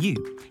hear from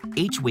you.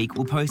 Each week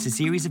we'll post a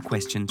series of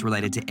questions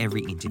related to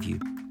every interview.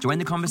 Join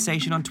the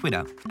conversation on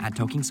Twitter at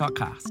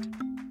TalkingSockcast.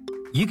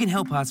 You can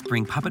help us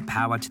bring puppet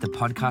power to the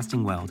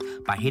podcasting world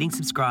by hitting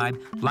subscribe,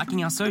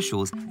 liking our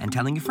socials, and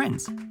telling your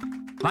friends.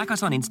 Like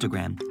us on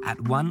Instagram at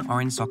One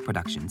Orange Sock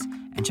Productions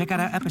and check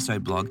out our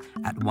episode blog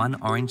at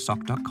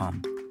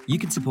oneorangesock.com. You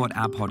can support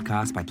our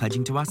podcast by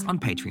pledging to us on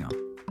Patreon.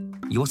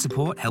 Your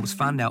support helps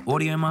fund our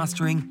audio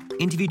mastering,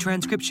 interview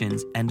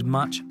transcriptions, and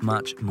much,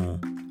 much more.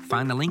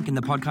 Find the link in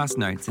the podcast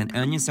notes and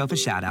earn yourself a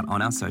shout out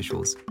on our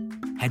socials.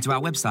 Head to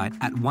our website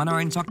at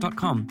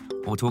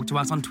oneorangesock.com or talk to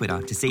us on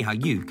Twitter to see how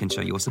you can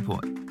show your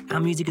support. Our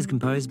music is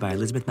composed by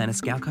Elizabeth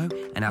Maniscalco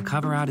and our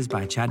cover art is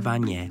by Chad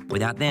Barnier.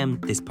 Without them,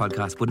 this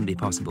podcast wouldn't be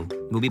possible.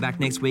 We'll be back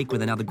next week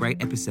with another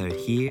great episode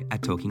here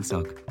at Talking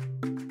Sock.